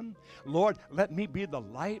someone. Lord, let me be the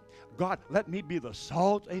light. God, let me be the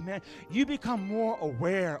salt. Amen. You become more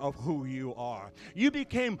aware of who you are. You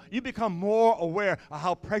become more aware of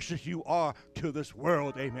how precious you are to this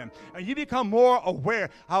world. Amen. And you become more aware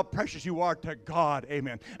how precious you are to God.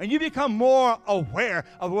 Amen. And you become more aware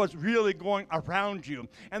of what's really going around you.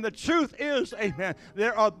 And the truth is, amen,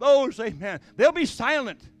 there are those, amen, they'll be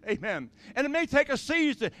silent, amen. And it may take a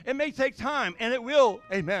season, it may take time, and it will,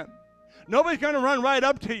 amen. Nobody's going to run right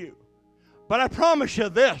up to you. But I promise you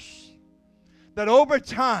this, that over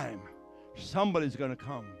time, somebody's going to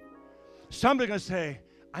come. Somebody's going to say,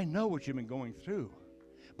 I know what you've been going through,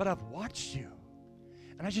 but I've watched you.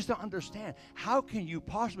 And I just don't understand. How can you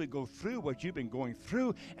possibly go through what you've been going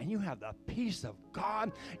through and you have the peace of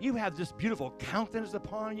God? You have this beautiful countenance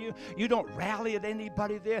upon you. You don't rally at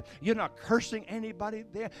anybody there. You're not cursing anybody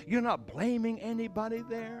there. You're not blaming anybody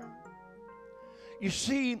there. You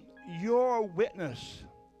see, your witness,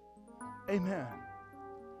 amen,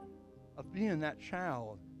 of being that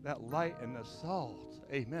child, that light and the salt,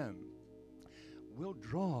 amen, will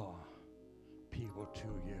draw people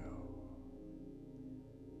to you.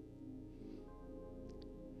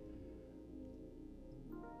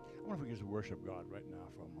 I wonder if we can just worship God right now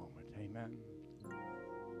for a moment. Amen.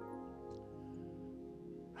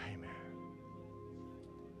 Amen.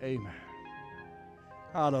 Amen.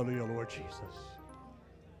 Hallelujah, Lord Jesus.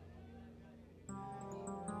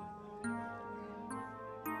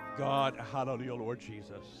 God, hallelujah, Lord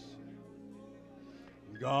Jesus.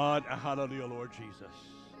 God, hallelujah, Lord Jesus.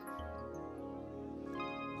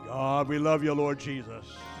 God, we love you, Lord Jesus.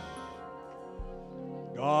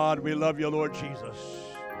 God, we love you, Lord Jesus.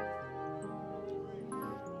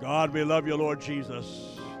 God, we love you, Lord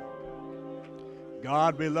Jesus.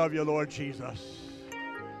 God, we love you, Lord Jesus.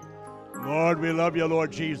 Lord, we love you,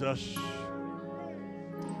 Lord Jesus.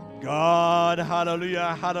 God,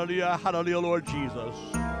 hallelujah, hallelujah, hallelujah, Lord Jesus.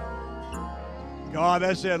 God,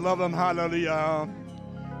 that's it. Love him, hallelujah.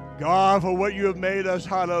 God, for what you have made us,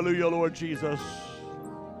 hallelujah, Lord Jesus.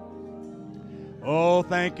 Oh,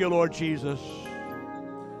 thank you, Lord Jesus.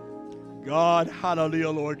 God, hallelujah,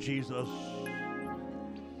 Lord Jesus.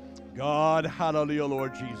 God, hallelujah,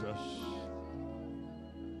 Lord Jesus.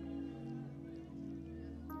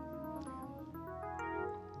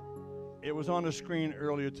 It was on the screen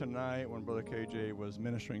earlier tonight when Brother KJ was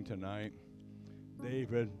ministering tonight.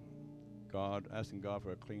 David, God, asking God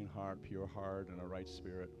for a clean heart, pure heart, and a right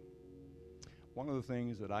spirit. One of the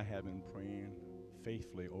things that I have been praying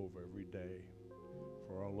faithfully over every day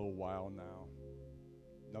for a little while now.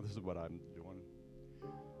 Now, this is what I'm doing.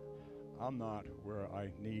 I'm not where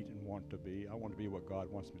I need and want to be. I want to be what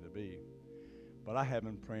God wants me to be. But I have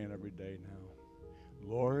been praying every day now.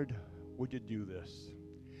 Lord, would you do this?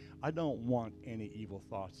 I don't want any evil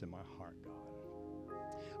thoughts in my heart, God.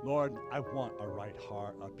 Lord, I want a right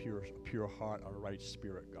heart, a pure heart, a right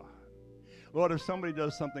spirit, God. Lord, if somebody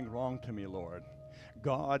does something wrong to me, Lord,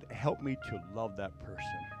 God, help me to love that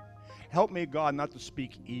person. Help me, God, not to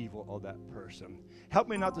speak evil of that person. Help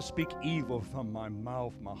me not to speak evil from my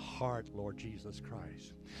mouth, my heart, Lord Jesus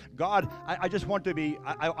Christ. God, I just want to be,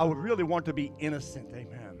 I would really want to be innocent,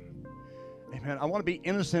 amen. Amen. I want to be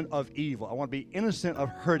innocent of evil. I want to be innocent of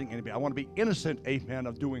hurting anybody. I want to be innocent, amen,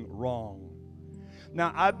 of doing wrong.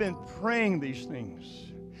 Now, I've been praying these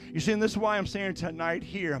things. You see, and this is why I'm saying tonight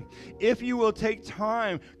here, if you will take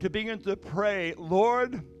time to begin to pray,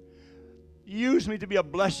 Lord, use me to be a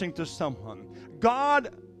blessing to someone.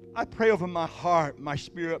 God, I pray over my heart, my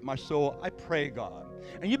spirit, my soul. I pray, God.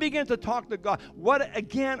 And you begin to talk to God. What,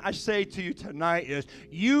 again, I say to you tonight is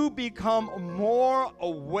you become more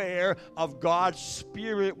aware of God's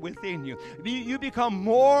Spirit within you. You become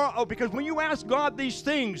more, because when you ask God these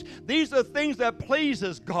things, these are things that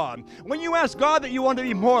pleases God. When you ask God that you want to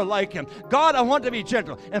be more like Him, God, I want to be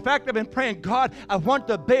gentle. In fact, I've been praying, God, I want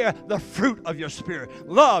to bear the fruit of your Spirit.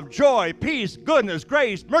 Love, joy, peace, goodness,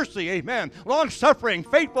 grace, mercy, amen. Long-suffering,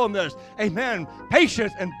 faithfulness, amen.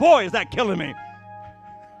 Patience, and boy, is that killing me.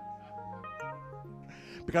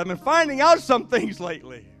 Because I've been finding out some things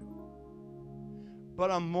lately.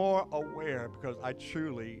 But I'm more aware because I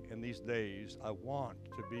truly, in these days, I want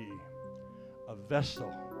to be a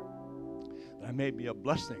vessel. That I may be a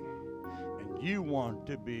blessing. And you want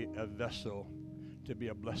to be a vessel to be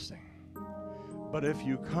a blessing. But if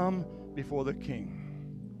you come before the King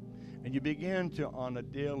and you begin to, on a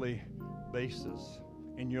daily basis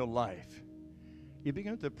in your life, you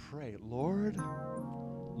begin to pray, Lord,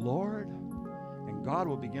 Lord, and God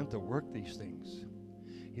will begin to work these things.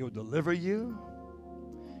 He'll deliver you.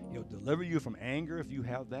 He'll deliver you from anger if you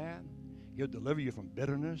have that. He'll deliver you from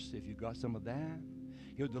bitterness if you got some of that.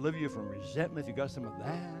 He'll deliver you from resentment if you got some of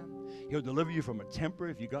that. He'll deliver you from a temper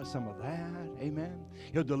if you got some of that. Amen.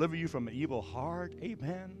 He'll deliver you from an evil heart.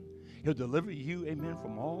 Amen. He'll deliver you, amen,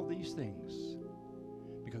 from all these things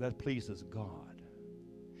because that pleases God.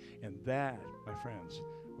 And that, my friends,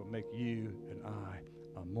 will make you and I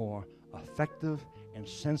a more effective and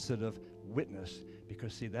sensitive witness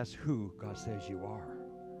because, see, that's who God says you are.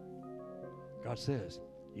 God says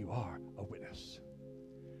you are a witness.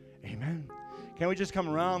 Amen. Can we just come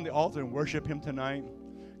around the altar and worship Him tonight?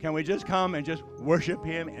 Can we just come and just worship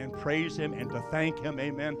Him and praise Him and to thank Him,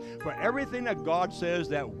 amen, for everything that God says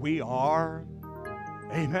that we are?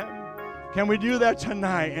 Amen. Can we do that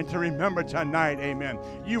tonight and to remember tonight, amen?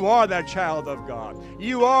 You are that child of God.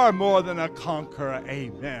 You are more than a conqueror,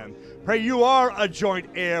 amen. Pray you are a joint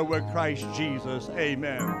heir with Christ Jesus,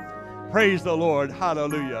 amen. Praise the Lord,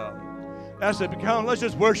 hallelujah. That's it. Let's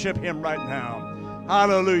just worship Him right now.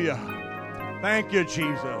 Hallelujah. Thank you,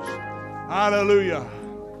 Jesus. Hallelujah.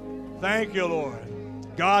 Thank you, Lord.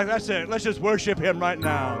 God, that's it. Let's just worship Him right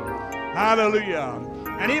now. Hallelujah.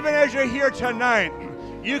 And even as you're here tonight,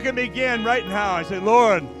 you can begin right now and say,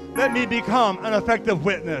 Lord, let me become an effective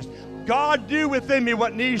witness. God, do within me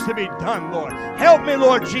what needs to be done, Lord. Help me,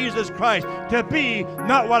 Lord Jesus Christ, to be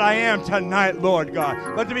not what I am tonight, Lord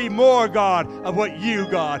God, but to be more, God, of what you,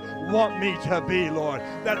 God, want me to be, Lord.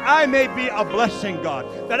 That I may be a blessing, God.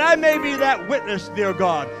 That I may be that witness, dear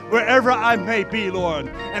God, wherever I may be, Lord.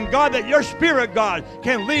 And God, that your Spirit, God,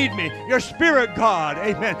 can lead me. Your Spirit, God,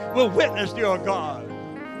 amen, will witness, dear God.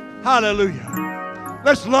 Hallelujah.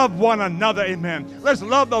 Let's love one another, amen. Let's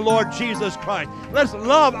love the Lord Jesus Christ. Let's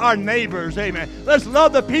love our neighbors, amen. Let's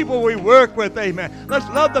love the people we work with, amen. Let's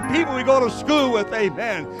love the people we go to school with,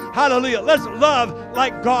 amen. Hallelujah. Let's love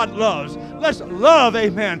like God loves. Let's love,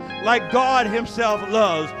 amen, like God Himself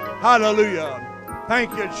loves. Hallelujah. Thank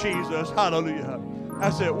you, Jesus. Hallelujah.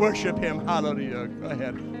 That's it. Worship Him. Hallelujah. Go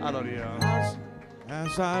ahead. Hallelujah.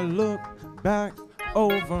 As I look back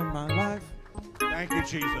over my life, thank you,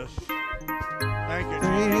 Jesus. Thank you,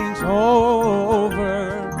 things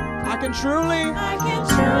over. I can truly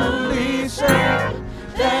say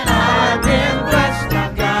that I've been blessed.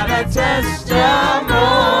 I've got a testimony.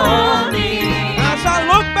 As I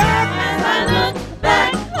look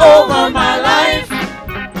back over my life,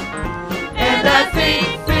 and I think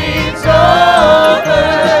things over.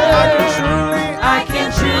 I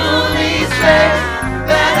can truly say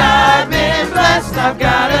that I've been blessed. I've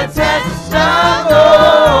got a testimony.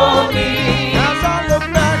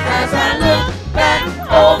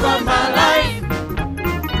 Over my life,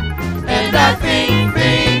 and I think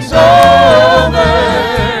things over.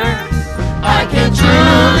 I can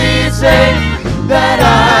truly say that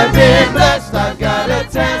I've been blessed. I've got a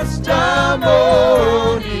testimony.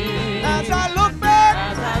 As I look back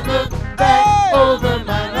over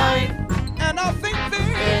my life, and I think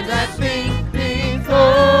things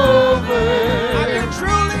over.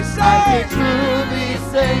 I can truly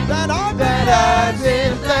say that I've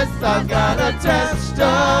been blessed. I've got a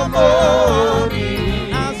testimony.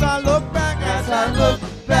 As I look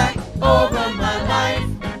back over my life,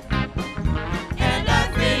 and I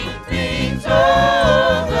think things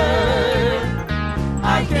over.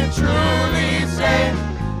 I can truly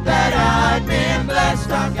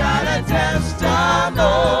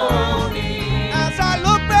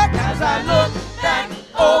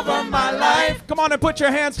on and put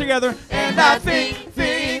your hands together. And I think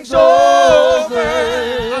things over.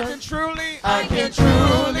 I can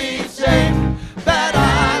truly say that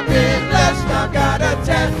I've been blessed. I've got a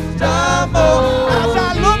testimony. As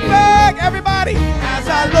I look back, everybody, as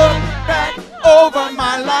I look back over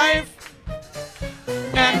my life,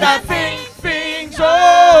 and I think things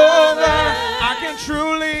over, I can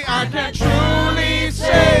truly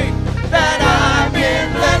say that I've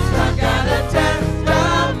been blessed. I've got a testimony.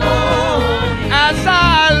 As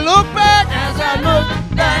I look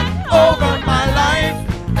back over my life,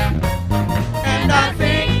 and I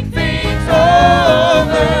think things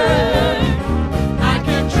over, I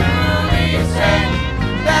can truly say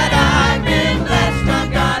that I've been blessed.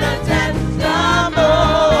 I've got a testimony.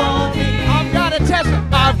 I've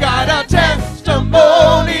got a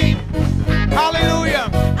testimony. Hallelujah.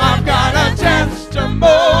 I've got a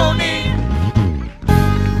testimony.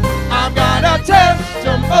 I've got a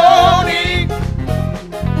testimony.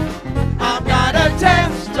 I've got a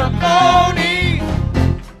testimony.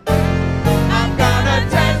 I've got a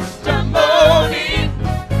testimony.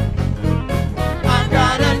 I've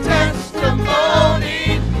got a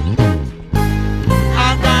testimony.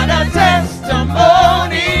 I've got a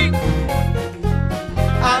testimony.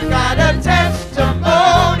 I've got a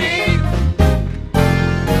testimony.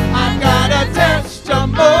 I've got a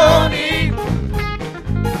testimony.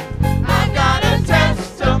 I've got a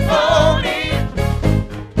testimony.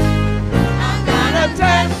 I've got a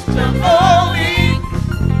testimony.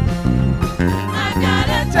 I've got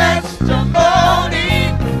a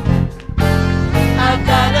testimony. I've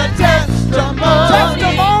got a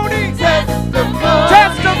testimony.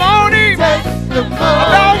 Testimony.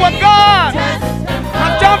 About what God has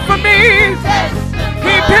done for me.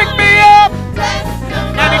 He picked me up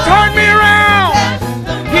and He turned me around.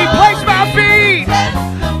 He placed my feet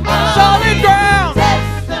on solid ground.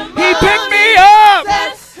 He picked me up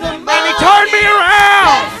and He turned me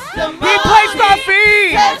around. He placed my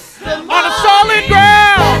feet on a solid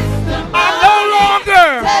ground. I'm no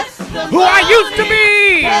longer who I used to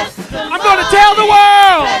be. I'm going to tell the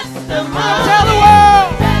world. I'm going to tell the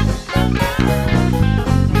world.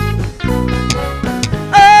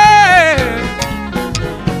 Hey!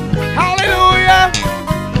 Hallelujah!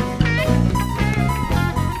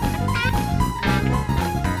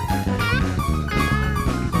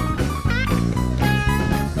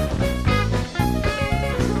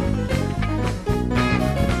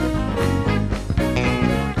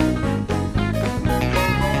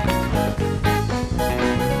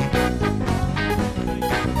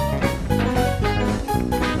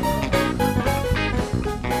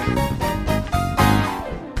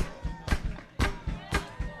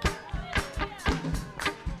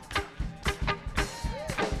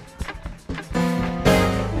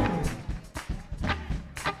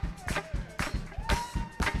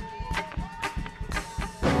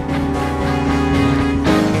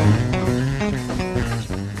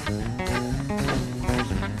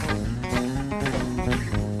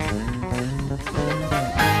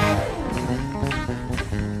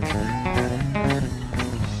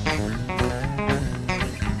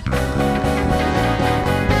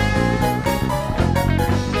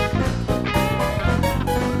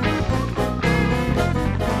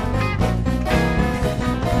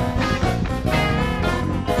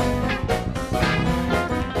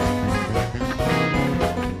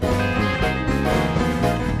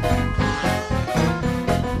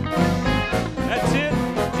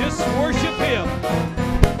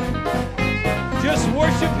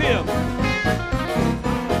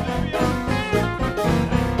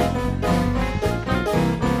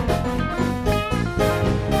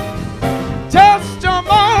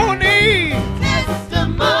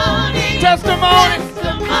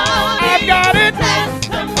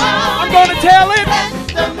 tell it.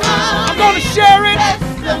 I'm going to share it.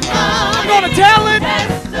 I'm going to tell it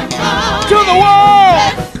to the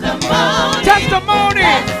world. Testimony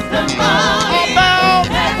about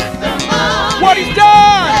what he's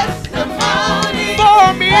done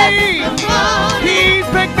for me. He's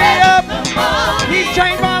picked me up. He's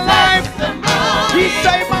changed my life. He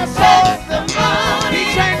saved my soul. He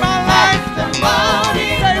changed my life.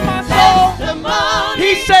 He saved my soul.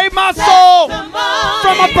 He saved my soul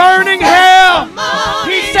from a burning hell.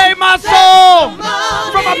 He saved my soul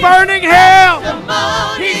from a burning hell.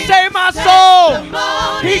 He saved my soul.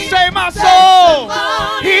 He saved my soul.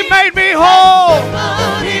 He made me whole.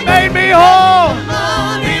 He made me whole.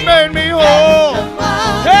 He made me whole.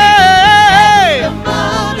 Hey!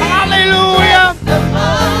 Hallelujah!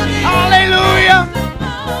 Hallelujah!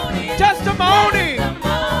 Testimony!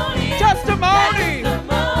 Testimony!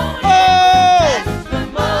 Oh!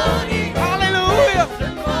 Hallelujah!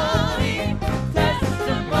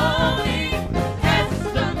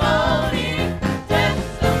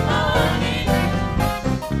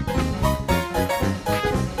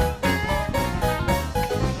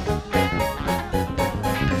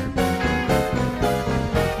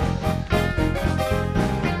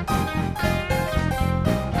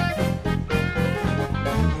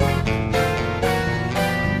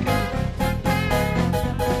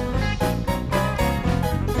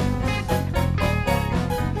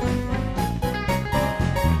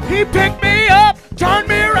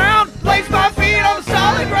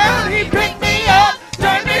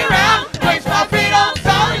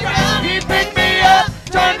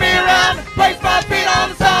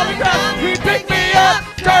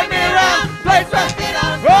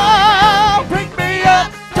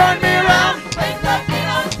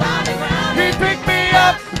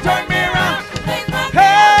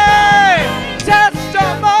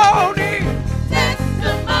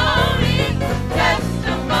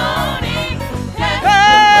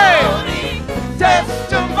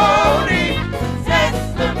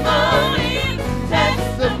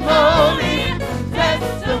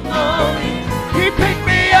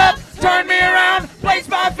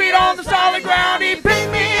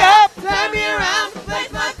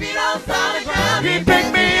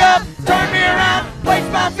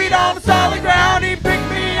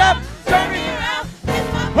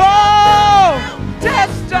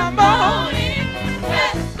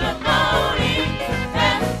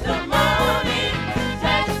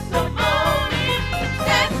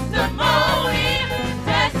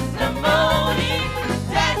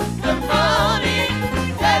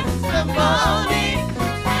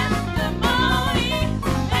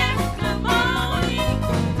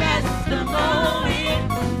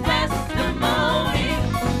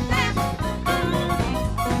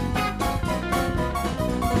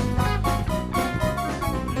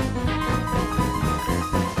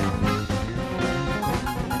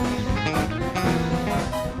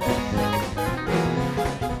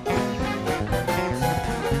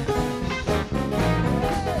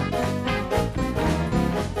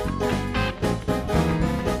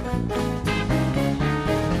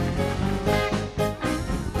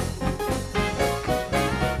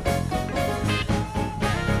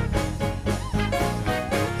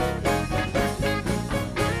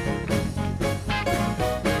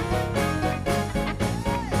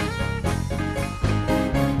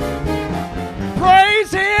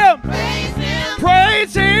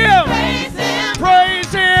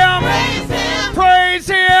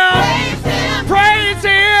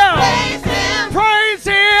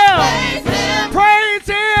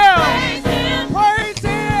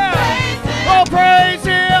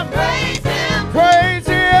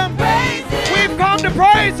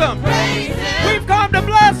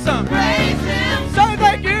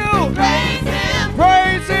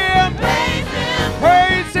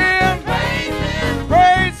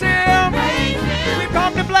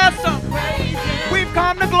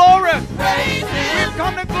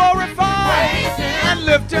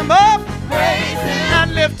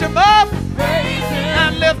 up. praise Him,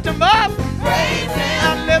 And lift Him up. praise Him,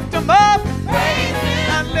 And lift Him up. praise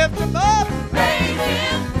Him, And lift Him up. praise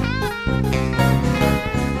Him.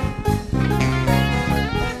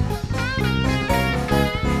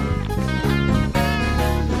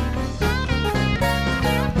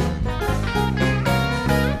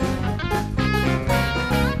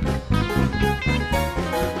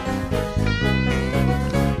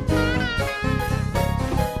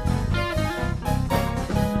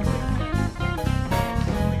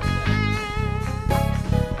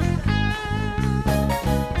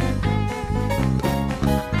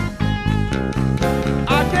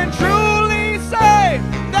 I can truly say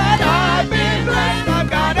that I've been blessed. I've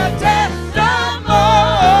got a testimony.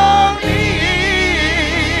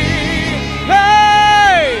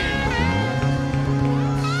 Hey!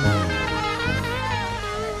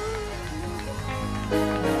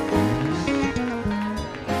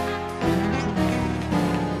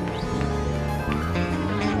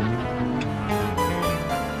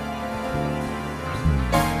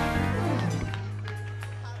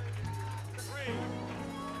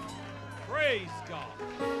 Praise God.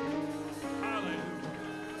 Hallelujah.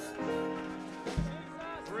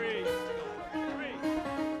 Praise God. Praise.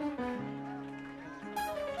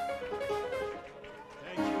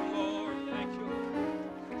 Thank you, Lord. Thank you, Lord.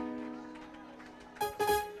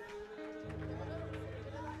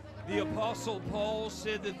 The Apostle Paul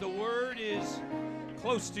said that the word is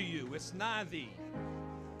close to you. It's nigh thee.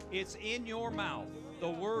 It's in your mouth. The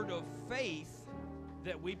word of faith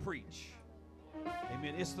that we preach.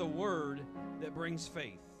 Amen. It's the word that brings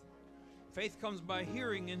faith. Faith comes by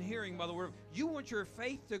hearing, and hearing by the word. You want your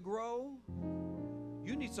faith to grow?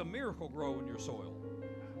 You need some miracle grow in your soil.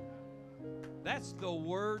 That's the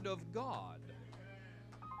word of God.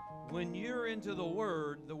 When you're into the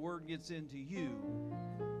word gets into you,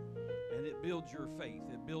 and it builds your faith.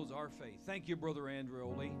 It builds our faith. Thank you, Brother Andrew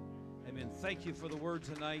Ole. Amen. Thank you for the word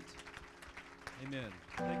tonight. Amen.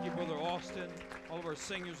 Thank you, Brother Austin, all of our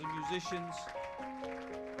singers and musicians.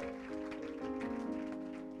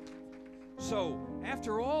 So,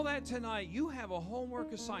 after all that tonight, you have a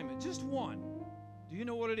homework assignment. Just one. Do you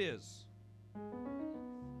know what it is?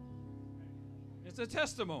 It's a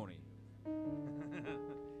testimony.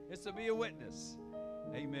 It's to be a witness.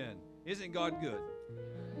 Amen. Isn't God good?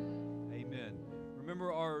 Amen.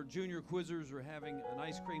 Remember, our junior quizzers are having an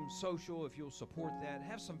ice cream social. If you'll support that,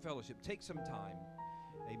 have some fellowship. Take some time.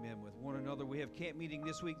 Amen. With one another. We have camp meeting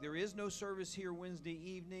this week. There is no service here Wednesday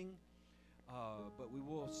evening. But we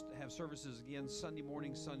will have services again Sunday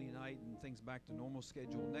morning, Sunday night, and things back to normal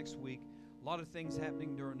schedule next week. A lot of things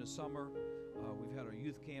happening during the summer. We've had our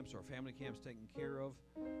youth camps, our family camps taken care of,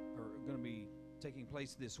 are going to be taking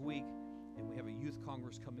place this week. And we have a youth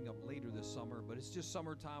congress coming up later this summer. But it's just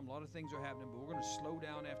summertime. A lot of things are happening. But we're going to slow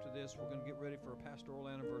down after this. We're going to get ready for a pastoral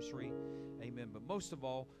anniversary. Amen. But most of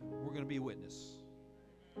all, we're going to be a witness.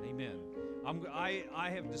 Amen. I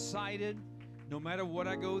have decided, no matter what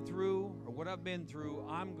I go through or what I've been through,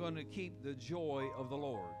 I'm going to keep the joy of the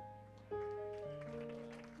Lord.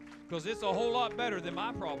 Because it's a whole lot better than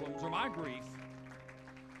my problems or my grief.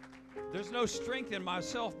 There's no strength in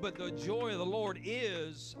myself, but the joy of the Lord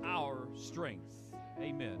is our strength.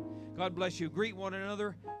 Amen. God bless you. Greet one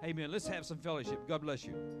another. Amen. Let's have some fellowship. God bless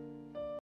you.